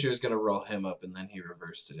 The Patriot was going to roll him up, and then he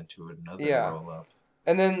reversed it into another roll-up.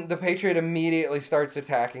 And then the Patriot immediately starts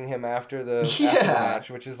attacking him after the match,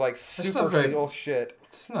 which is like super heel shit.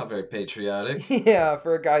 It's not very patriotic. Yeah,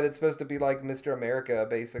 for a guy that's supposed to be like Mr. America,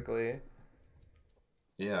 basically.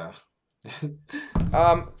 Yeah.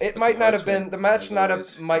 It might not have been... The match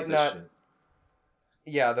might not...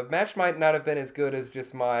 Yeah, the match might not have been as good as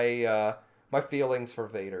just my feelings for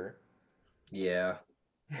Vader. Yeah.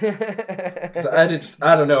 I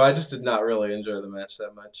don't know. I just did not really enjoy the match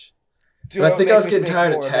that much. But I think I was getting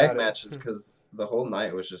tired of tag matches because the whole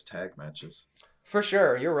night was just tag matches. For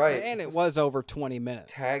sure, you're right. And it was over 20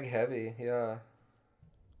 minutes. Tag heavy, yeah.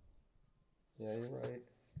 Yeah, you're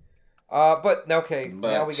right. But now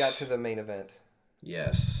we got to the main event.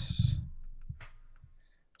 Yes.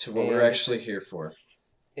 To what we're actually here for.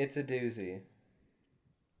 It's a doozy.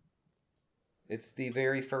 It's the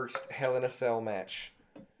very first Hell in a Cell match.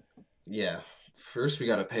 Yeah. First, we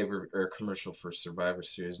got a commercial for Survivor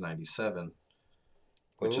Series 97,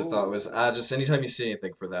 which I thought was just anytime you see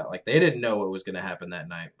anything for that, like they didn't know what was going to happen that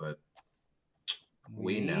night, but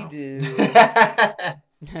we know. Do.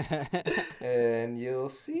 And you'll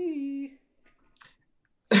see.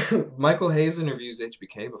 Michael Hayes interviews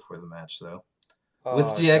HBK before the match, though, with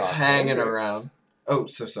DX hanging around. Oh,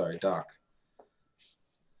 so sorry, Doc.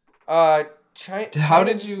 How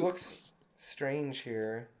did you looks strange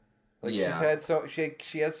here? Like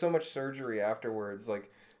she has so much surgery afterwards.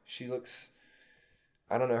 Like she looks,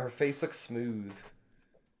 I don't know. Her face looks smooth,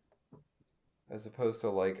 as opposed to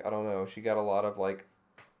like I don't know. She got a lot of like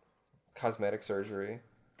cosmetic surgery.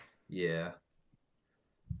 Yeah.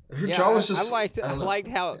 Her jaw was just. I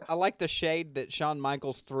liked the shade that Shawn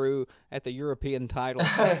Michaels threw at the European title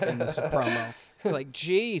in this promo. Like,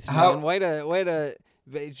 geez, man, way to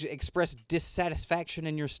express dissatisfaction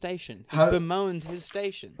in your station. He bemoaned his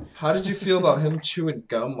station. How did you feel about him chewing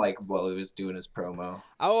gum while he was doing his promo?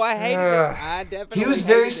 Oh, I hated it. I definitely. He was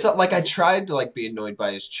very I tried to be annoyed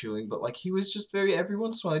by his chewing, but he was just very every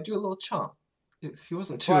once in a while I do a little chomp. He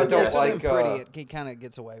wasn't too aggressive. He kind of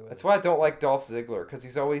gets away with it. That's why I don't like Dolph Ziggler, because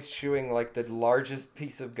he's always chewing the largest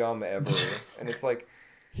piece of gum ever, and it's like.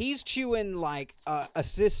 He's chewing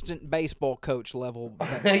assistant baseball coach level.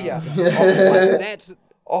 Yeah. That's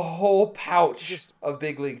a whole pouch of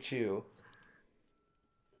big league chew.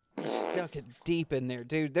 Stuck it deep in there,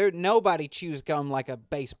 dude. Nobody chews gum like a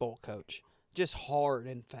baseball coach. Just hard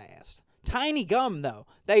and fast. Tiny gum, though.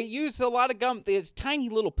 They use a lot of gum. It's tiny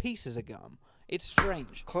little pieces of gum. It's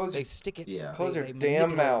strange. They stick it. Yeah. Close your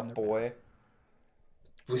damn mouth, boy.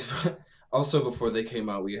 Also, before they came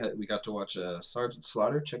out, we got to watch Sergeant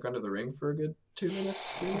Slaughter check under the ring for a good 3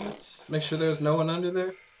 minutes. Make sure there's no one under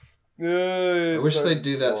there. I wish they'd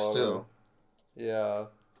do that still. Yeah.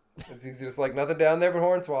 It's just nothing down there but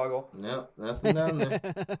Hornswoggle. No, nothing down there.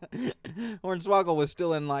 Hornswoggle was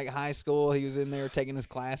still in high school. He was in there taking his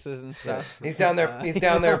classes and stuff. He's down there. He's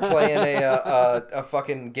down there playing a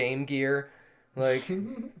fucking Game Gear,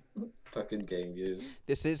 fucking Game Gears.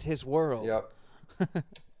 This is his world. Yep.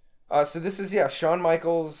 So this is Shawn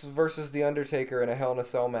Michaels versus The Undertaker in a Hell in a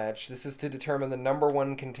Cell match. This is to determine the number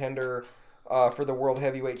 1 contender for the World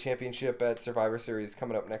Heavyweight Championship at Survivor Series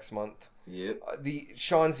coming up next month. Yep.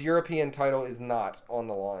 Sean's European title is not on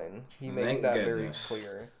the line. He makes that very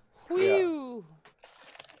clear. Whew. Yeah.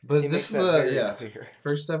 But this is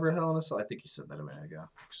first ever Hell in a Cell. I think you said that a minute ago,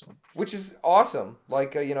 actually. Which is awesome.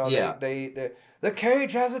 They the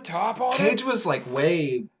cage has a top on it. Cage was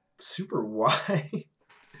way super wide.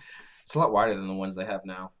 It's a lot wider than the ones they have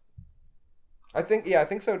now. I think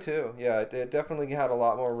so too. Yeah, it definitely had a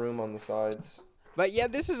lot more room on the sides. But yeah,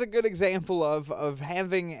 this is a good example of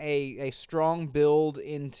having a strong build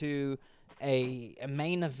into a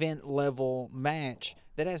main event level match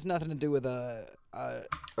that has nothing to do with a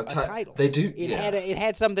title. They do. It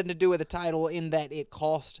had something to do with a title in that it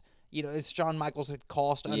cost. Shawn Michaels had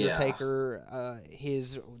cost Undertaker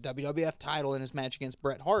his WWF title in his match against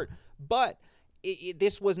Bret Hart, but.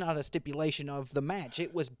 This was not a stipulation of the match.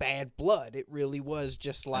 It was bad blood. It really was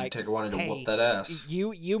just Undertaker wanted to whoop that ass.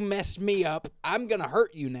 You messed me up. I'm going to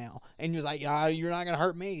hurt you now. And you're like, you're not going to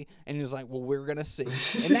hurt me. And he was like, well, we're going to see.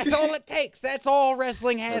 And that's all it takes. That's all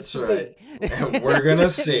wrestling has to be. And we're going to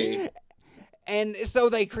see. And so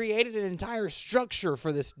they created an entire structure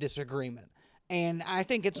for this disagreement. And I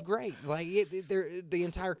think it's great. The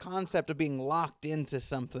entire concept of being locked into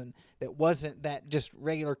something that wasn't that just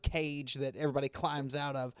regular cage that everybody climbs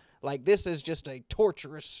out of. This is just a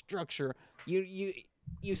torturous structure. You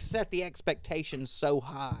set the expectation so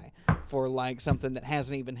high for something that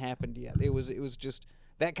hasn't even happened yet. It was just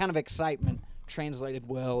that kind of excitement translated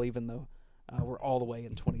well, even though we're all the way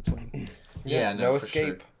in 2020. Yeah, no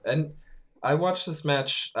escape. Sure. And I watched this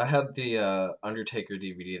match. I had the Undertaker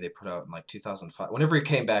DVD they put out in 2005. Whenever he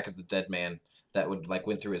came back as the Dead Man, that would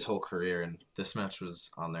went through his whole career, and this match was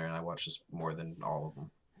on there, and I watched this more than all of them.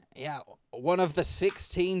 Yeah, one of the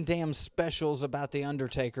 16 damn specials about the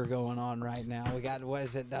Undertaker going on right now. We got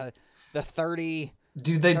the 30.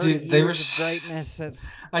 Dude, they were greatness.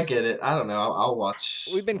 I get it. I don't know. I'll watch.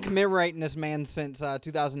 We've been commemorating this man since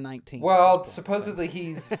 2019. Well, supposedly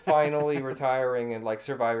he's finally retiring in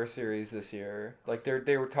Survivor Series this year.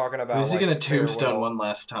 They were talking about. Who's he gonna tombstone one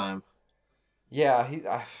last time? Yeah,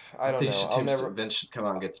 I don't know. Vince should come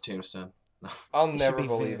out and get the tombstone. I'll never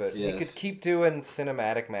believe it. Yes. He could keep doing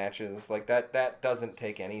cinematic matches that. That doesn't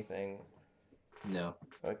take anything. No.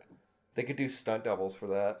 They could do stunt doubles for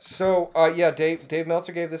that. So, Dave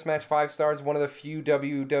Meltzer gave this match 5 stars. One of the few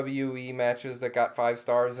WWE matches that got 5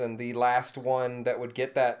 stars, and the last one that would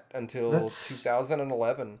get that until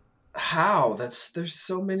 2011. How? There's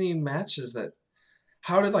so many matches that.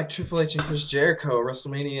 How did Triple H and Chris Jericho at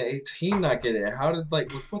WrestleMania 18 not get it? How did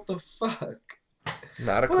what the fuck?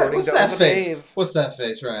 Not according What's to that Uncle face? Dave. What's that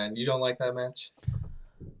face, Ryan? You don't like that match?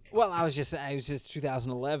 Well, I was just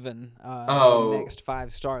 2011. Next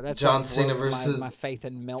 5 star. That's John Cena versus my faith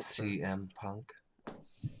in Meltzer. CM Punk.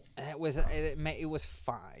 It was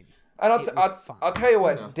fine. And I'll tell you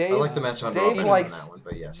what, Dave. I like the match on Dave Raw likes that one,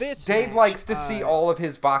 but yes. Dave likes to see all of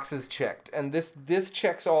his boxes checked, and this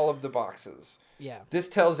checks all of the boxes. Yeah. This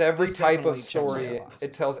tells every This type of definitely checks all the story. boxes.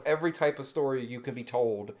 It tells every type of story you can be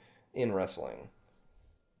told in wrestling,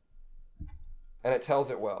 and it tells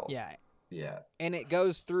it well. Yeah. Yeah. And it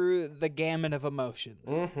goes through the gamut of emotions.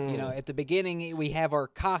 Mm-hmm. You know, at the beginning, we have our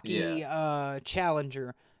cocky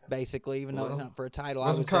challenger, basically, even though it's not for a title.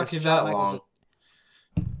 Wasn't I would cocky say that Shawn Michaels, long.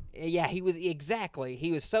 Yeah, he was exactly.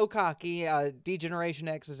 He was so cocky. D-Generation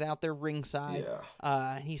X is out there ringside.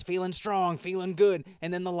 Yeah. He's feeling strong, feeling good,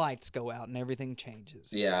 and then the lights go out and everything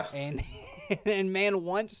changes. Yeah. And man,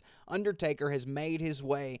 once Undertaker has made his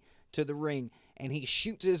way to the ring and he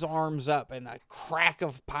shoots his arms up and a crack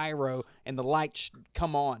of pyro and the lights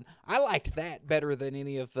come on, I liked that better than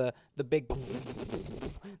any of the big.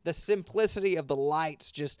 The simplicity of the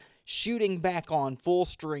lights just shooting back on full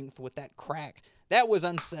strength with that crack. That was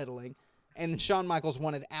unsettling, and Shawn Michaels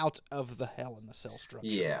wanted out of the Hell in the Cell structure.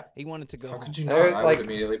 Yeah. He wanted to go How home. could you not? I would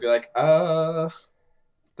immediately be like,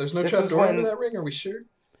 there's no trap door into that ring, are we sure?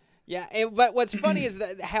 Yeah, but what's funny is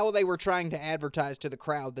that how they were trying to advertise to the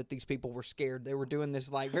crowd that these people were scared. They were doing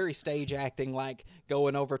this like very stage acting, like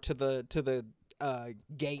going over to the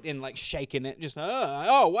gate and like shaking it, just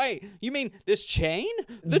oh wait, you mean this chain?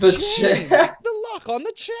 The chain, the lock on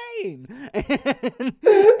the chain,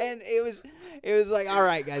 and it was like, all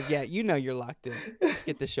right, guys, yeah, you know you're locked in. Let's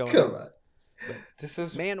get the show. Come on. This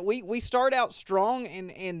is man. We start out strong,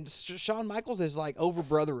 and Shawn Michaels is like over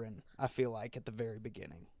brothering. I feel like at the very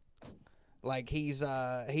beginning, like he's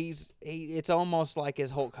it's almost like his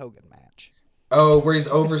Hulk Hogan match. Oh, where he's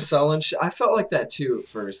overselling shit. I felt like that too at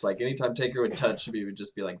first. Like anytime Taker would touch me, he would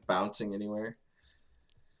just be like bouncing anywhere.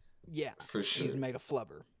 Yeah, for sure. He's made a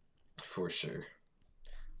flubber. For sure.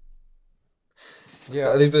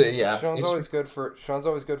 Yeah, yeah. Sean's always good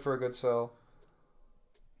for a good sell.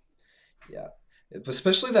 Yeah,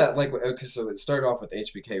 especially that like okay, so it started off with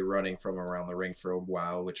HBK running from around the ring for a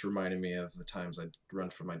while, which reminded me of the times I'd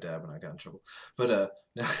run from my dad when I got in trouble. But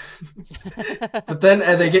but then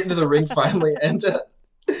they get into the ring finally, and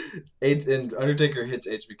Undertaker hits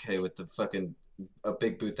HBK with a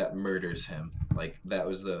big boot that murders him. Like that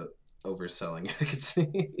was the overselling I could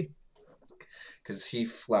see. Because he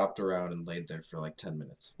flopped around and laid there for like 10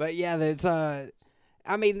 minutes. But yeah, there's I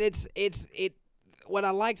mean, it's what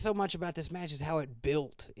I like so much about this match is how it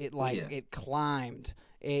built. It climbed.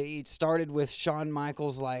 It started with Shawn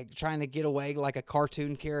Michaels like trying to get away like a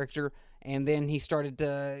cartoon character, and then he started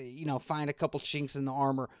to find a couple chinks in the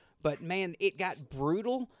armor. But man, it got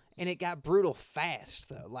brutal, and it got brutal fast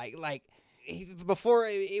though. Like before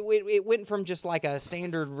it went from just like a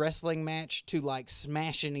standard wrestling match to like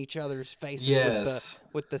smashing each other's faces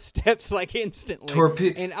with the steps like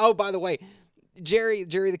instantly. And oh, by the way, Jerry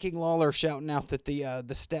the King Lawler shouting out that the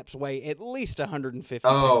steps weigh at least 150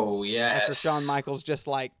 pounds. Oh yes. After Shawn Michaels just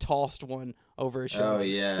like tossed one over his shoulder. Oh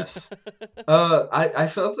yes. I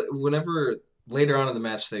felt that whenever later on in the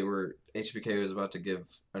match HBK was about to give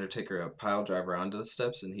Undertaker a pile driver onto the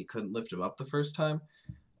steps and he couldn't lift him up the first time.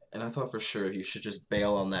 And I thought for sure you should just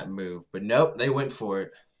bail on that move. But nope, they went for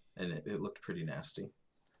it. And it looked pretty nasty.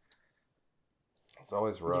 It's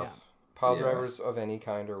always rough. Yeah. Pile drivers of any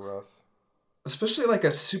kind are rough. Especially like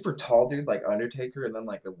a super tall dude like Undertaker and then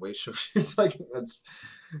like the way like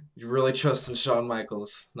you really trust in Shawn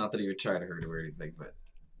Michaels. Not that he would try to hurt him or anything, but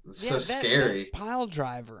it's so scary. That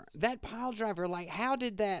pile driver, like how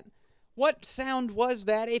did that... What sound was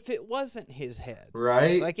that if it wasn't his head?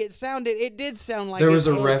 Right? Like it did sound like there was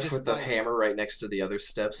a ref with the hammer right next to the other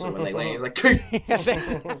steps, so when they land, he's like...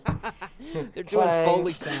 They're doing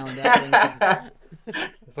Foley sound.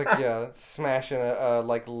 It's like, smashing a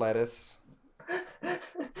like lettuce.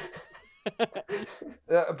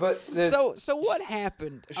 But so what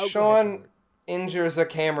happened? Shawn injures a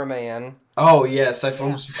cameraman. Oh yes, I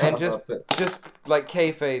almost forgot about that. Just like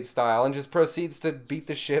kayfabe style, and just proceeds to beat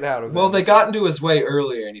the shit out of him. Well, they got into his way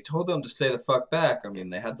earlier, and he told them to stay the fuck back. I mean,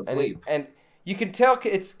 they had the bleep, and you can tell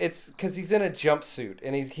it's because he's in a jumpsuit,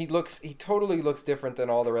 and he totally looks different than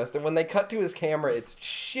all the rest. And when they cut to his camera, it's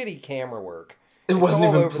shitty camra work. It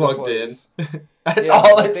wasn't even plugged in. That's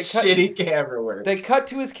all shitty camera work. They cut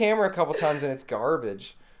to his camera a couple times, and it's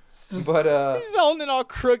garbage. But he's holding it all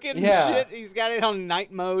crooked and shit. He's got it on night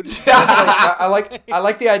mode. I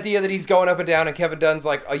like the idea that he's going up and down, and Kevin Dunn's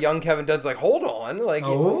like a young Kevin Dunn's like, hold on, like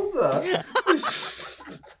hold up.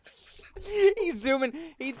 He's zooming.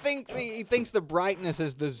 He thinks the brightness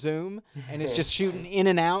is the zoom, and it's just shooting in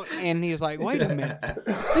and out. And he's like, wait a minute,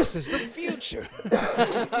 this is the future.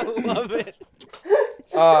 I love it.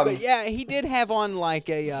 But yeah, he did have on like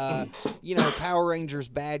a Power Rangers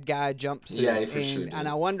bad guy jumpsuit. Yeah, for sure. And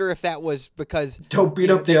I wonder if that was because don't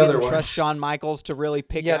beat up the other ones. Trust Shawn Michaels to really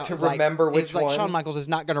pick out. To remember which one. It's like Shawn Michaels is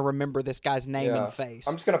not going to remember this guy's name and face.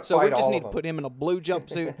 I'm just going to So we just need to put him in a blue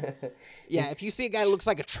jumpsuit. Yeah, if you see a guy who looks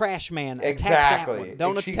like a trash man, attack that one.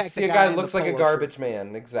 Don't attack the guy who looks like a garbage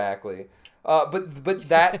man. Exactly. But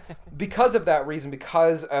that because of that reason,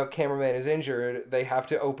 because a cameraman is injured, they have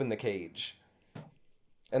to open the cage,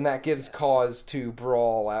 and that gives cause to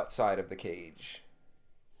brawl outside of the cage.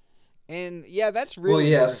 And yeah, that's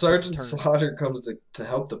really Sergeant Slaughter comes to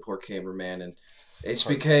help the poor cameraman, and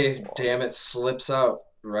HBK, damn it, slips out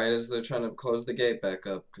right as they're trying to close the gate back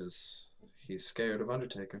up because he's scared of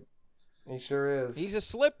Undertaker. He sure is. He's a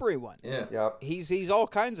slippery one. Yeah. Yep. He's all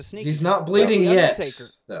kinds of sneaky. He's not bleeding yet,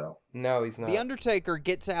 though. No, he's not. The Undertaker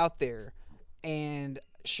gets out there, and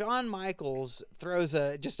Shawn Michaels throws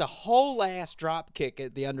just a whole ass drop kick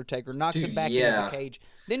at the Undertaker, knocks him back into the cage,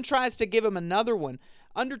 then tries to give him another one.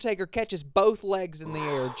 Undertaker catches both legs in the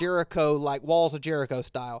air, Jericho, like Walls of Jericho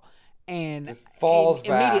style, and just falls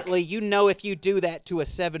back. Immediately, you know if you do that to a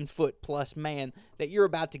 7-foot-plus man that you're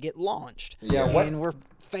about to get launched. Yeah, and we're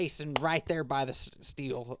facing right there by the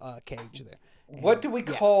steel cage there. And, what do we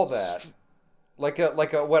call that? Like a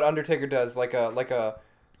what Undertaker does, like a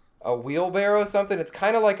wheelbarrow or something? It's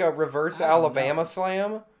kind of like a reverse Alabama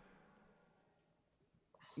slam.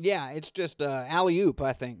 Yeah, it's just alley-oop,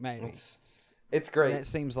 I think, maybe. It's great. That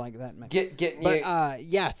seems like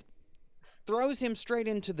that. Throws him straight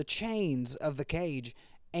into the chains of the cage,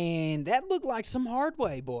 and that looked like some hard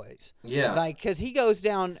way, boys. Yeah. Like, because he goes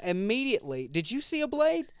down immediately. Did you see a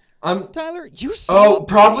blade, Tyler? You saw Oh, a blade?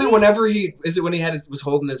 probably whenever when he was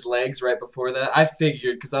holding his legs right before that. I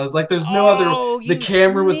figured, because I was like, there's no other... The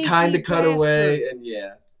camera was kind of cut away, and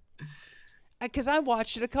yeah. Because I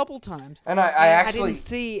watched it a couple times. And I didn't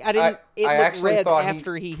see... It looked red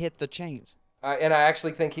after he hit the chains. And I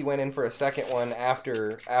actually think he went in for a second one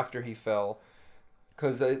after he fell,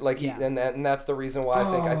 because and that's the reason why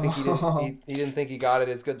I think he didn't think he got it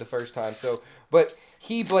as good the first time. So, but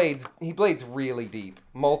he blades really deep,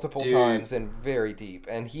 multiple times and very deep,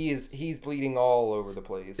 and he's bleeding all over the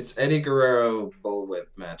place. It's Eddie Guerrero bullwhip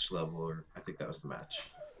match level, or I think that was the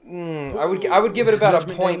match. I would give it about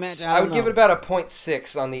a point. I would give it about a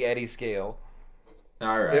 0.6 on the Eddie scale.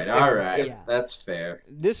 All right. That's fair.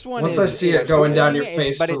 This one Once I see it going down your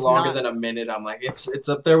face for longer than a minute, I'm like, it's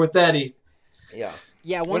up there with Eddie. Yeah.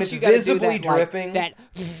 Yeah, when it's visibly dripping.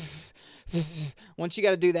 Once you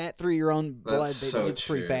got to do that through your own blood, it's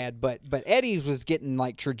pretty bad. But Eddie's was getting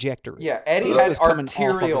like trajectory. Yeah, Eddie had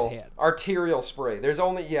arterial spray. There's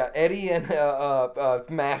only Eddie and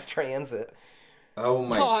mass transit. Oh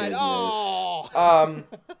my goodness. Oh.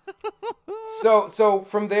 So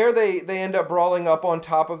from there they end up brawling up on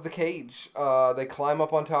top of the cage. They climb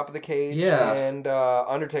up on top of the cage. Yeah. And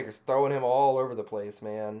Undertaker's throwing him all over the place,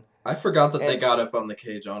 man. I forgot that they got up on the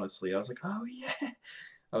cage, honestly. I was like, oh yeah.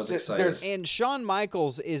 I was excited. And Shawn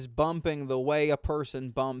Michaels is bumping the way a person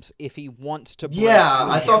bumps if he wants to break. Yeah,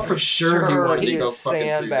 I thought for sure he wanted to go fucking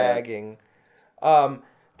sandbagging.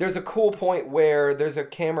 There's a cool point where there's a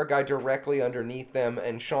camera guy directly underneath them,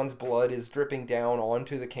 and Shawn's blood is dripping down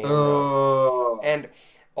onto the camera. Oh. And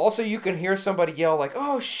also you can hear somebody yell like,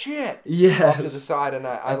 "Oh shit!" Yes. off to the side, and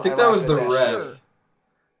I think that was the ref.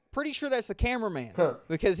 Pretty sure that's the cameraman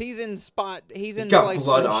because he's in place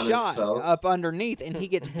blood where on he's his shot face. up underneath, and he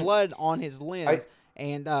gets blood on his lens.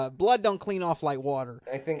 And blood don't clean off like water.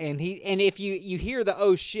 I think, and if you hear the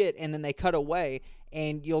oh shit, and then they cut away,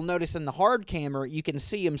 and you'll notice in the hard camera you can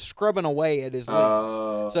see him scrubbing away at his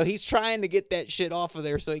lens. So he's trying to get that shit off of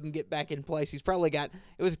there so he can get back in place. He's probably got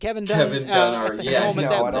Kevin Dunn. Kevin Dunn already. Yeah, at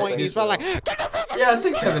that point. He's probably like. Yeah, I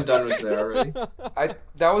think Kevin Dunn was there already.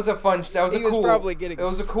 That was a cool. Probably getting. It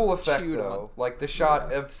was a cool effect though. Like the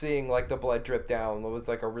shot of seeing like the blood drip down was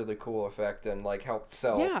like a really cool effect and like helped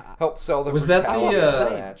sell the. Was that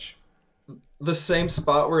the match? The same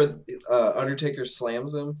spot where Undertaker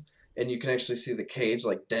slams him, and you can actually see the cage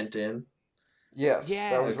like dent in? Yes,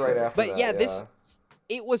 that was right after that.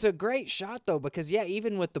 It was a great shot though, because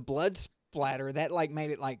even with the blood splatter, that like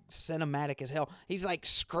made it like cinematic as hell. He's like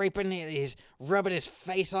scraping it, he's rubbing his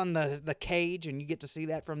face on the cage, and you get to see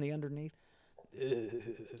that from the underneath.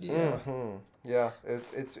 Yeah. Mm-hmm. Yeah,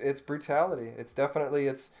 it's brutality. It's definitely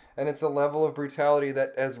it's a level of brutality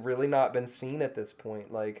that has really not been seen at this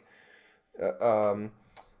point. Like,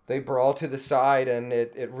 they brawl to the side, and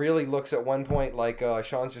it really looks at one point like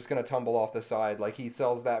Shawn's just gonna tumble off the side. Like he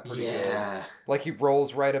sells that pretty good. Like he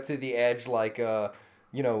rolls right up to the edge, like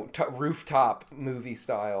rooftop movie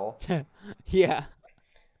style. Yeah.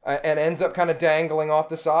 And ends up kind of dangling off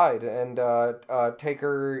the side, and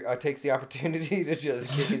Taker takes the opportunity to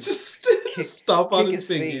just stomp on his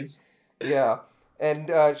fingers. Yeah, and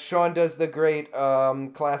Shawn does the great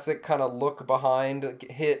classic kind of look behind,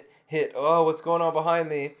 hit. Oh, what's going on behind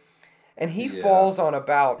me? And he falls on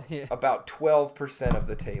about 12% of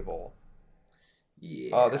the table.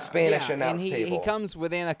 Yeah. The Spanish announce and table. he comes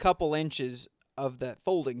within a couple inches of that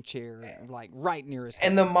folding chair, like right near his head.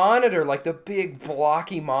 And the monitor, like the big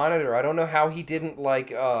blocky monitor, I don't know how he didn't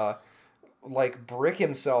like brick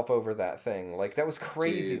himself over that thing. Like that was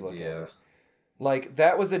crazy looking. Yeah. Like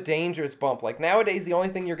that was a dangerous bump. Like nowadays, the only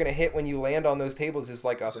thing you're gonna hit when you land on those tables is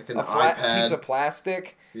like a flat iPad. piece of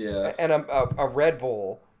plastic, Yeah, and a Red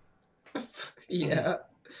Bull. Yeah.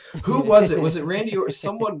 Who was it? Was it Randy or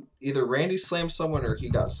someone? Either Randy slammed someone or he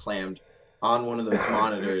got slammed on one of those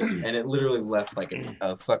monitors, and it literally left like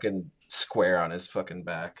a fucking square on his fucking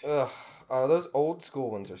back. Ugh. Those old school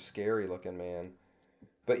ones are scary looking, man.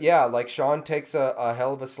 But yeah, like Sean takes a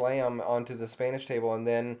hell of a slam onto the Spanish table, and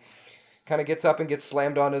then kind of gets up and gets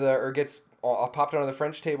slammed gets popped onto the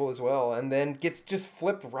French table as well, and then gets just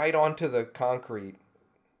flipped right onto the concrete.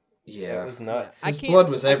 Yeah, it was nuts. His blood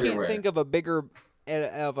was everywhere. I can't think of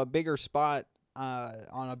a bigger spot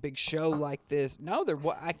on a big show like this. No,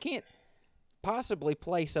 I can't possibly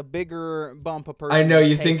place a bigger bump a person. I know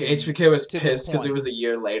you think HBK was to pissed this because it point. was a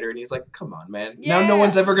year later, and he's like, "Come on, man! Yeah. Now no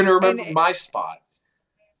one's ever gonna remember my spot."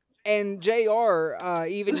 And JR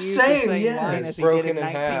even used same, the same yes. line as he Broken did in in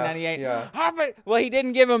half, 1998. yeah. Well, he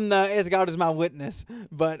didn't give him the "As God is my witness,"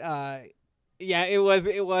 but yeah, it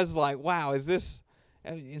was like, wow, is this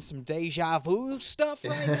in some deja vu stuff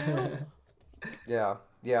right now?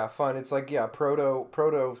 Yeah, fun. It's like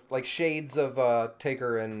proto like shades of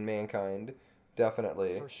Taker and Mankind,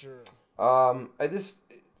 definitely. For sure. This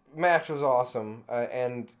match was awesome,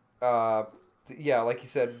 and like you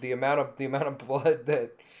said, the amount of blood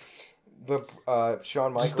that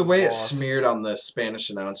Shawn Michaels Just the way lost. it smeared on the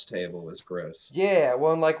Spanish announce table was gross. Yeah,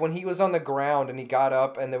 well, and like when he was on the ground and he got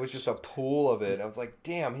up and there was just a pool of it, I was like,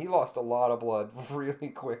 damn, he lost a lot of blood really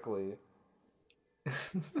quickly.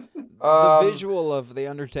 The visual of the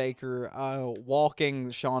Undertaker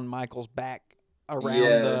walking Shawn Michaels back around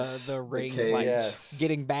the ring, like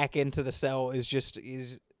getting back into the cell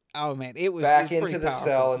is oh man, it was back it was into the powerful.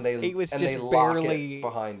 cell and he was just they lock barely it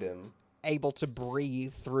behind him, able to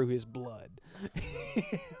breathe through his blood.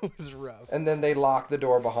 It was rough. And then they lock the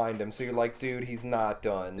door behind him, so you're like, dude, he's not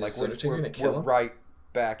done. Like we're right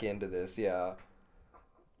back into this, yeah.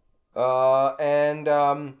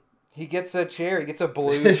 And he gets a chair. He gets a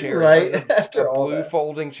blue chair, right? A blue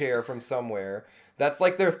folding chair from somewhere. That's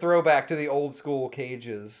like their throwback to the old school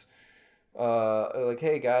cages. Like,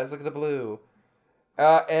 hey guys, look at the blue.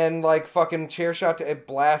 And like fucking chair shot to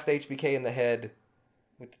blast HBK in the head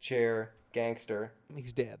with the chair. Gangster.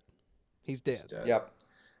 He's dead. He's dead. Yep.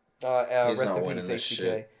 He's rest not in winning peace, this HBK.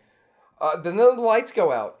 shit. Then the lights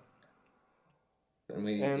go out.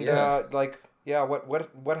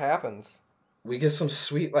 What happens? We get some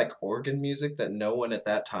sweet like organ music that no one at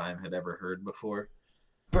that time had ever heard before.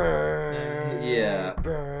 Burn, yeah.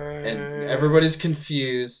 Burn. And everybody's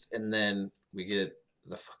confused, and then we get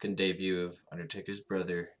the fucking debut of Undertaker's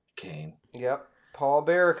brother, Kane. Yep. Paul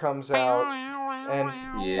Bearer comes out,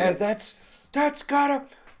 and that's gotta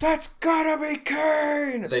be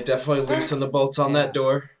Kane. They definitely loosen the bolts on that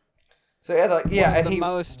door. So and he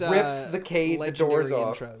most, rips the doors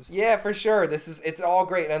off. Intros. Yeah, for sure. It's all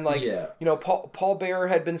great, and Paul Bearer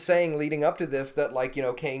had been saying leading up to this that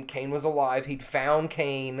Kane was alive. He'd found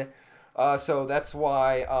Kane, so that's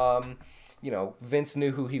why Vince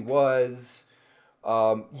knew who he was.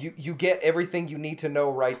 You get everything you need to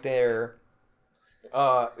know right there.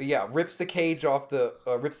 Rips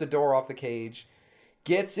the door off the cage,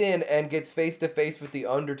 gets in and gets face to face with the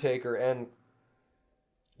Undertaker, and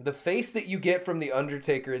the face that you get from the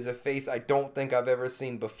Undertaker is a face I don't think I've ever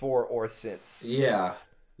seen before or since. Yeah,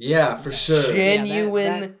 for sure.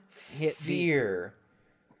 Genuine fear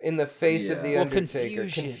in the face of the Undertaker.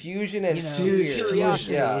 Confusion and fear.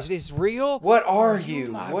 Curiosity. Is this real? What are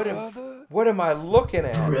you? What am I looking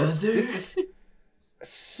at? Brother? This is a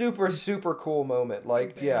super, super cool moment.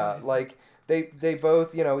 They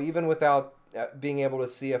both, even without being able to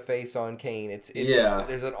see a face on Kane,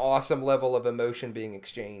 there's an awesome level of emotion being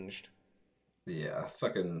exchanged. Yeah,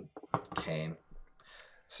 fucking Kane.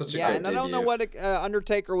 Such a great and I don't know what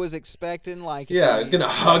Undertaker was expecting. Like, he was gonna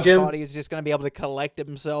hug him. Thought he was just gonna be able to collect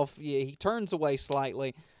himself. Yeah, he turns away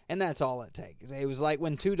slightly, and that's all it takes. It was like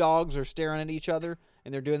when two dogs are staring at each other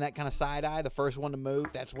and they're doing that kind of side eye. The first one to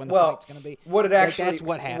move, that's when the fight's gonna be. That's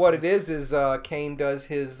what happened. What it is Kane does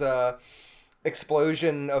his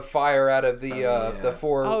explosion of fire out of the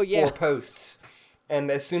four posts,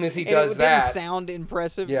 and as soon as he does that, didn't sound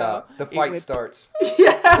impressive. Yeah, the fight starts.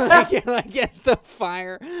 I guess the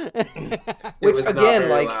fire. Which again,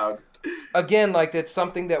 again, like, it's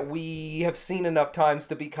something that we have seen enough times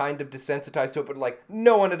to be kind of desensitized to it, but, like,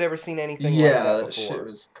 no one had ever seen anything like that before. That shit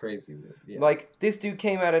was crazy. Yeah. Like, this dude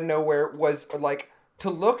came out of nowhere, was, like, to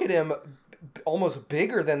look at him, almost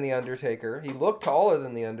bigger than The Undertaker. He looked taller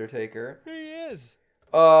than The Undertaker. He is.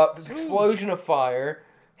 Explosion of fire.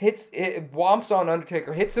 Whomps on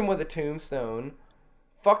Undertaker, hits him with a tombstone.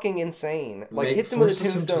 Fucking insane. Like, hits him with a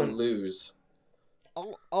tombstone. Him to lose.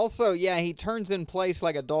 Also, yeah, he turns in place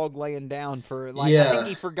like a dog laying down for, like, I think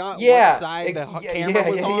he forgot what side the camera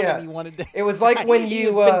was on and he wanted to... It was like when he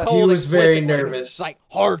was very nervous. It's like,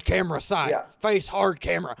 hard camera side, face hard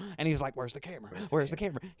camera. And he's like, where's the camera? Where's the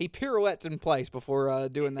camera? He pirouettes in place before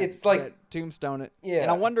doing that, it's like, that tombstone. Yeah. And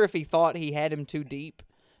I wonder if he thought he had him too deep.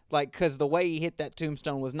 Like, because the way he hit that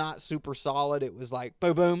tombstone was not super solid. It was like,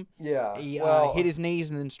 boom, boom. Yeah. He hit his knees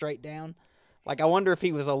and then straight down. Like, I wonder if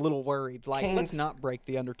he was a little worried. Like, let's not break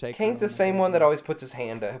the Undertaker. Kane's the same one that always puts his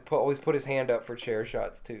hand up. Always put his hand up for chair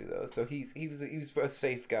shots too, though. So he was a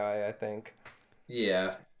safe guy, I think.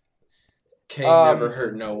 Yeah. Kane never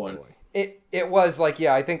hurt no one. It was like,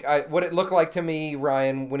 yeah, I think what it looked like to me,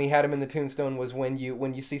 Ryan, when he had him in the tombstone was when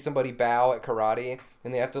you see somebody bow at karate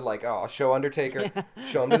and they have to, like, show Undertaker,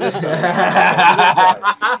 show him to this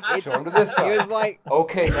side, show him to this side. He was like,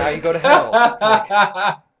 okay, now you go to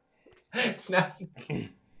hell. Like,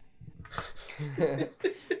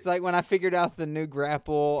 it's like when I figured out the new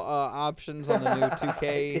grapple options on the new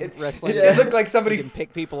 2K wrestling. It looked like somebody can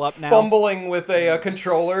pick people up now, fumbling with a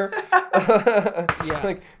controller. Yeah,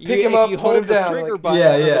 like pick him up, you put hold him the down. trigger Like, button,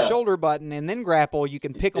 or the shoulder button, and then grapple. You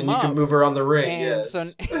can pick them up. And you can move around the ring. And yes. so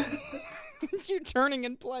you're turning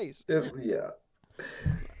in place. Yeah.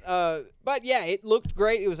 But yeah, it looked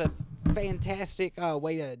great. It was a fantastic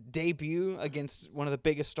way to debut against one of the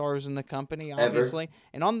biggest stars in the company, obviously. Ever.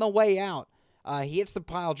 And on the way out, he hits the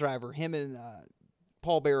pile driver. Him and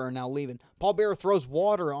Paul Bearer are now leaving. Paul Bearer throws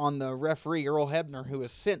water on the referee, Earl Hebner, who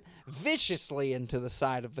is sent viciously into the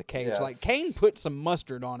side of the cage. Yes. Like, Kane put some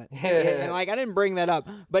mustard on it. And, like, I didn't bring that up,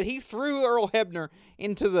 but he threw Earl Hebner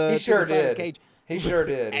into the, side of the cage. He sure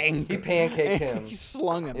did. Anger. He pancaked him. He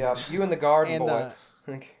slung him. Yeah, you and the garden boy.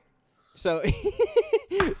 So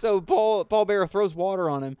Paul Bearer throws water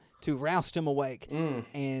on him to roust him awake.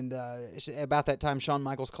 And about that time, Shawn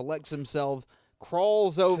Michaels collects himself,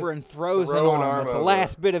 crawls over and throws an arm. That's the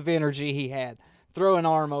last bit of energy he had. Throw an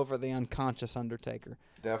arm over the unconscious Undertaker.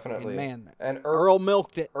 Definitely. And Earl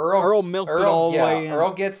milked it. Earl milked it all the way in.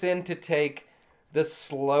 Earl gets in to take the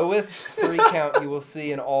slowest 3 count you will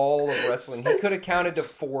see in all of wrestling. He could have counted to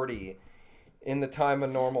 40 in the time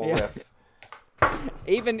of normal riff.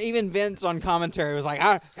 Even Vince on commentary was like,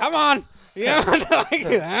 come on. Yeah. All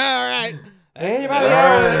right. Pay you by the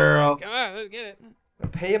hour, Earl. Come on, let's get it.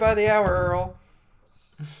 Pay you by the hour, Earl.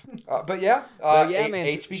 But yeah, man,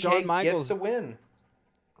 HBK Shawn Michaels gets the win.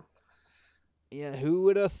 Yeah, who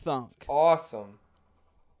would have thunk? Awesome.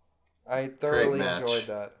 I thoroughly enjoyed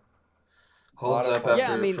that. Holds up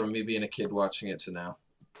after from me being a kid watching it to now.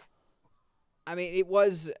 I mean, it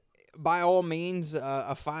was, by all means,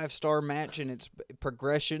 a 5-star match in its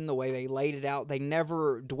progression, the way they laid it out. They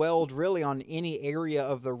never dwelled really on any area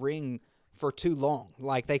of the ring for too long.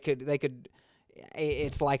 Like, they could.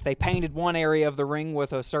 It's like they painted one area of the ring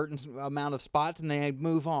with a certain amount of spots, and they'd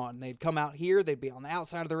move on. They'd come out here, they'd be on the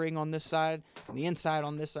outside of the ring on this side, and the inside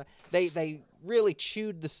on this side. They really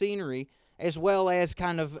chewed the scenery, as well as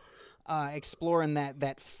kind of exploring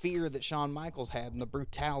that fear that Shawn Michaels had and the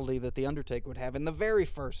brutality that The Undertaker would have in the very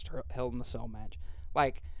first Hell in the Cell match.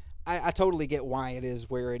 Like, I totally get why it is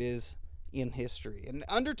where it is in history. And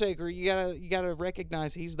Undertaker, you gotta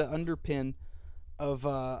recognize he's the underpin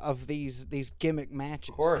of these gimmick matches.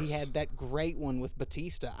 Of course. He had that great one with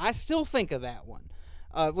Batista. I still think of that one.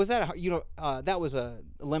 Was that that was a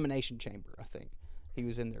Elimination Chamber, I think. He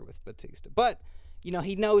was in there with Batista. But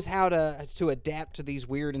he knows how to adapt to these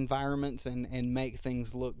weird environments and make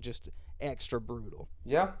things look just extra brutal.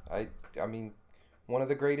 Yeah, I mean, one of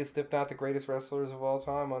the greatest, if not the greatest wrestlers of all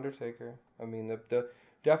time, Undertaker. I mean, the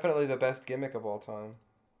definitely the best gimmick of all time.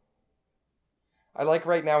 I like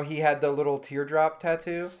right now he had the little teardrop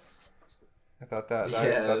tattoo. I thought that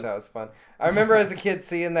was fun. I remember as a kid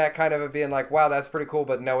seeing that, kind of being like, wow, that's pretty cool,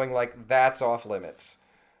 but knowing like that's off limits.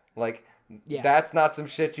 Like, that's not some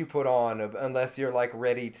shit you put on unless you're like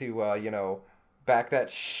ready to back that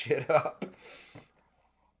shit up.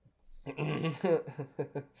 You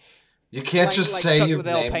can't just say Chuck you've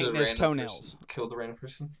Liddell named painting a his random toenails. person. Killed a random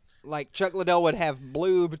person. Like Chuck Liddell would have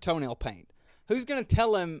blue toenail paint. Who's gonna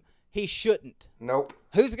tell him he shouldn't? Nope.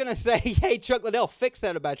 Who's gonna say, "Hey, Chuck Liddell, fix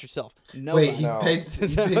that about yourself"? Nobody. Wait, he paints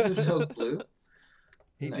his nails blue?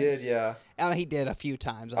 He Nice. did, yeah. He did a few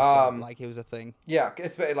times. I saw him, like it was a thing. Yeah,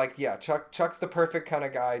 it's like Chuck's the perfect kind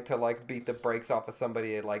of guy to like beat the brakes off of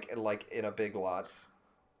somebody like in a Big Lots.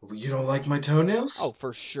 You don't like my toenails? Oh,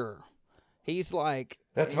 for sure. He's like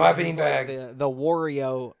That's my he's beanbag. Like the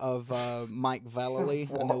Wario of Mike Vallely.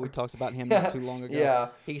 I know we talked about him not too long ago. Yeah.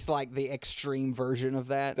 He's like the extreme version of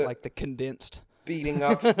that, like the condensed. Beating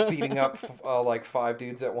up like 5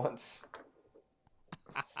 dudes at once.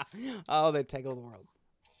 Oh, they take over the world.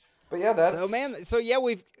 But yeah, that's So yeah,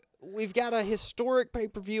 we've got a historic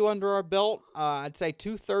pay-per-view under our belt. I'd say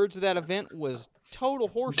 2/3 of that event was total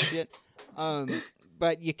horseshit.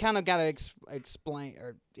 But you kind of got to explain,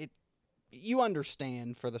 or you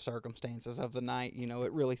understand for the circumstances of the night. You know,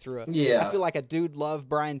 it really threw a. Yeah. I feel like a Dude Love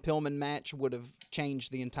Brian Pillman match would have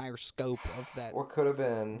changed the entire scope of that. what could have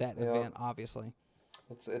been that event, obviously.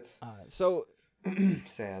 It's So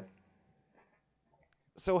sad.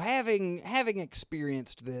 So having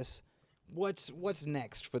experienced this, what's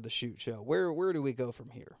next for the shoot show? Where do we go from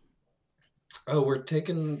here? Oh, we're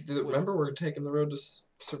taking the road to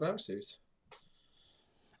Survivor Series.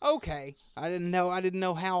 Okay, I didn't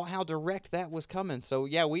know how direct that was coming. So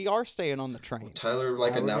yeah, we are staying on the train. Tyler We're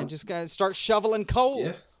gonna just gotta start shoveling coal.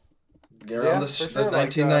 Yeah. Get on the for sure,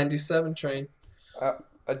 1997 train.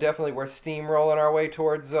 Definitely, we're steamrolling our way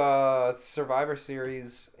towards Survivor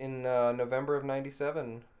Series in November of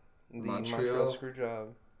 '97. The Montreal Screwjob.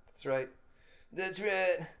 That's right. That's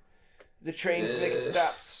right. The train's making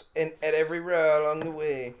stops at every row along the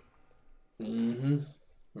way. Mm-hmm.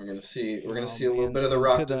 We're gonna see a little bit of The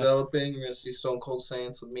Rock developing. We're gonna see Stone Cold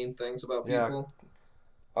saying some mean things about people.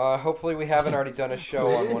 Hopefully we haven't already done a show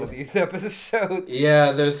on one of these episodes.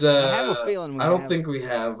 Yeah, there's I have a feeling I don't think we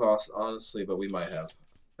have, honestly, but we might have.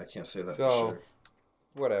 I can't say that for sure.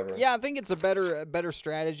 Whatever. Yeah, I think it's a better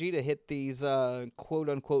strategy to hit these quote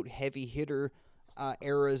unquote heavy hitter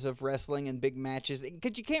eras of wrestling and big matches,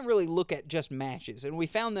 because you can't really look at just matches, and we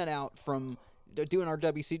found that out from doing our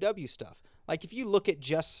WCW stuff. Like if you look at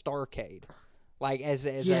just Starrcade, like as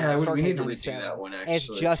Starrcade we need to 97, redo that one actually. as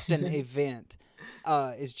just an event.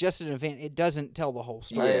 It doesn't tell the whole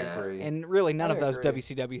story. I agree. And really none of those agree.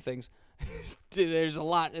 WCW things. There's a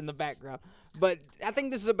lot in the background. But I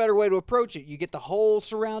think this is a better way to approach it. You get the whole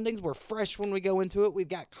surroundings. We're fresh when we go into it. We've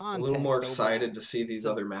got context. A little more excited to see these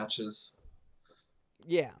other matches.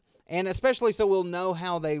 Yeah. And especially so we'll know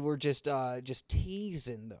how they were just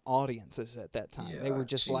teasing the audiences at that time. Yeah, they were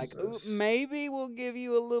just Jesus. like, ooh, maybe we'll give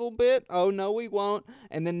you a little bit. Oh, no, we won't.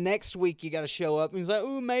 And then next week you got to show up. And he's like,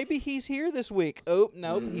 ooh, maybe he's here this week. Oh,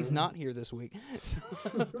 nope, he's not here this week. So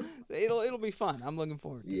it'll be fun. I'm looking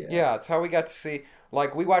forward to it. Yeah, it's how we got to see.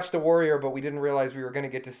 Like, we watched The Warrior, but we didn't realize we were going to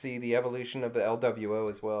get to see the evolution of the LWO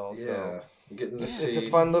as well. Yeah, So getting to see it's a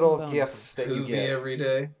fun little gift that you Hoovy get. every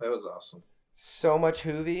day. That was awesome. So much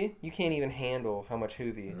Hoovy, you can't even handle how much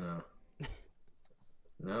Hoovy.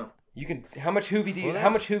 No. You can. How much Hoovy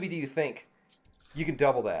do you think? You can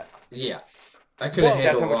double that. Yeah, I could have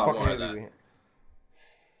handled a lot more of Hoovy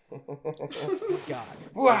that. God.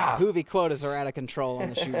 Wow. Hoovy quotas are out of control on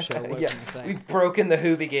the shoot show. What Yeah, can you say? we've broken the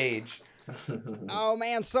Hoovy gauge. Oh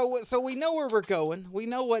man, so we know where we're going. We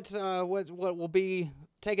know what will be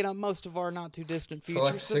taking up most of our not too distant future. For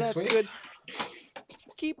like so 6 that's weeks. good.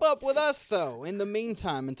 Keep up with us though. In the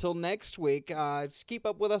meantime, until next week, just keep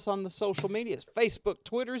up with us on the social medias: Facebook,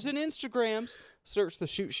 Twitters, and Instagrams. Search the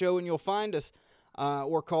Shoot Show and you'll find us.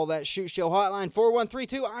 Or call that Shoot Show hotline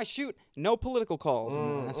 4132-I-SHOOT. No political calls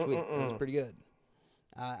last week. That was pretty good.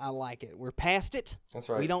 I like it. We're past it. That's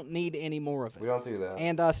right. We don't need any more of it. We don't do that.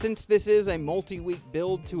 And since this is a multi-week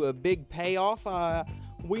build to a big payoff,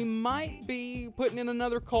 we might be putting in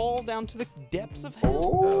another call down to the depths of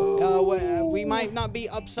hell. We might not be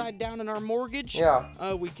upside down in our mortgage.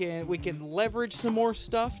 Yeah. We can leverage some more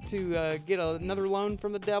stuff to get another loan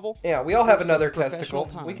from the devil. Yeah, we all have Some another professional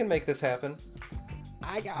testicle. time. We can make this happen.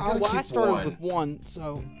 I started with one,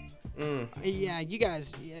 so yeah, you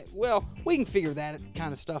guys. Yeah, well, we can figure that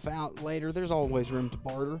kind of stuff out later. There's always room to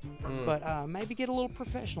barter, but maybe get a little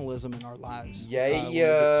professionalism in our lives. Yeah. when we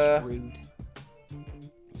get screwed.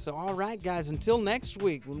 So, all right, guys. Until next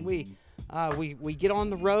week, when we get on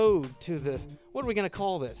the road to the, what are we gonna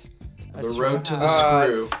call this? The road to the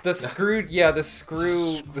screw. The screwed. Yeah, the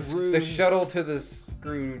screw. The shuttle to the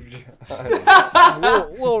Scrooge.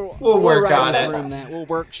 We'll work write on this it. room that. We'll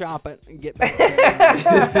workshop it and get back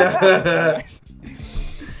there.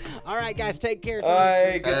 All right, guys. Take care. Till All next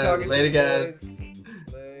right, week. good talking to Later, you guys. boys.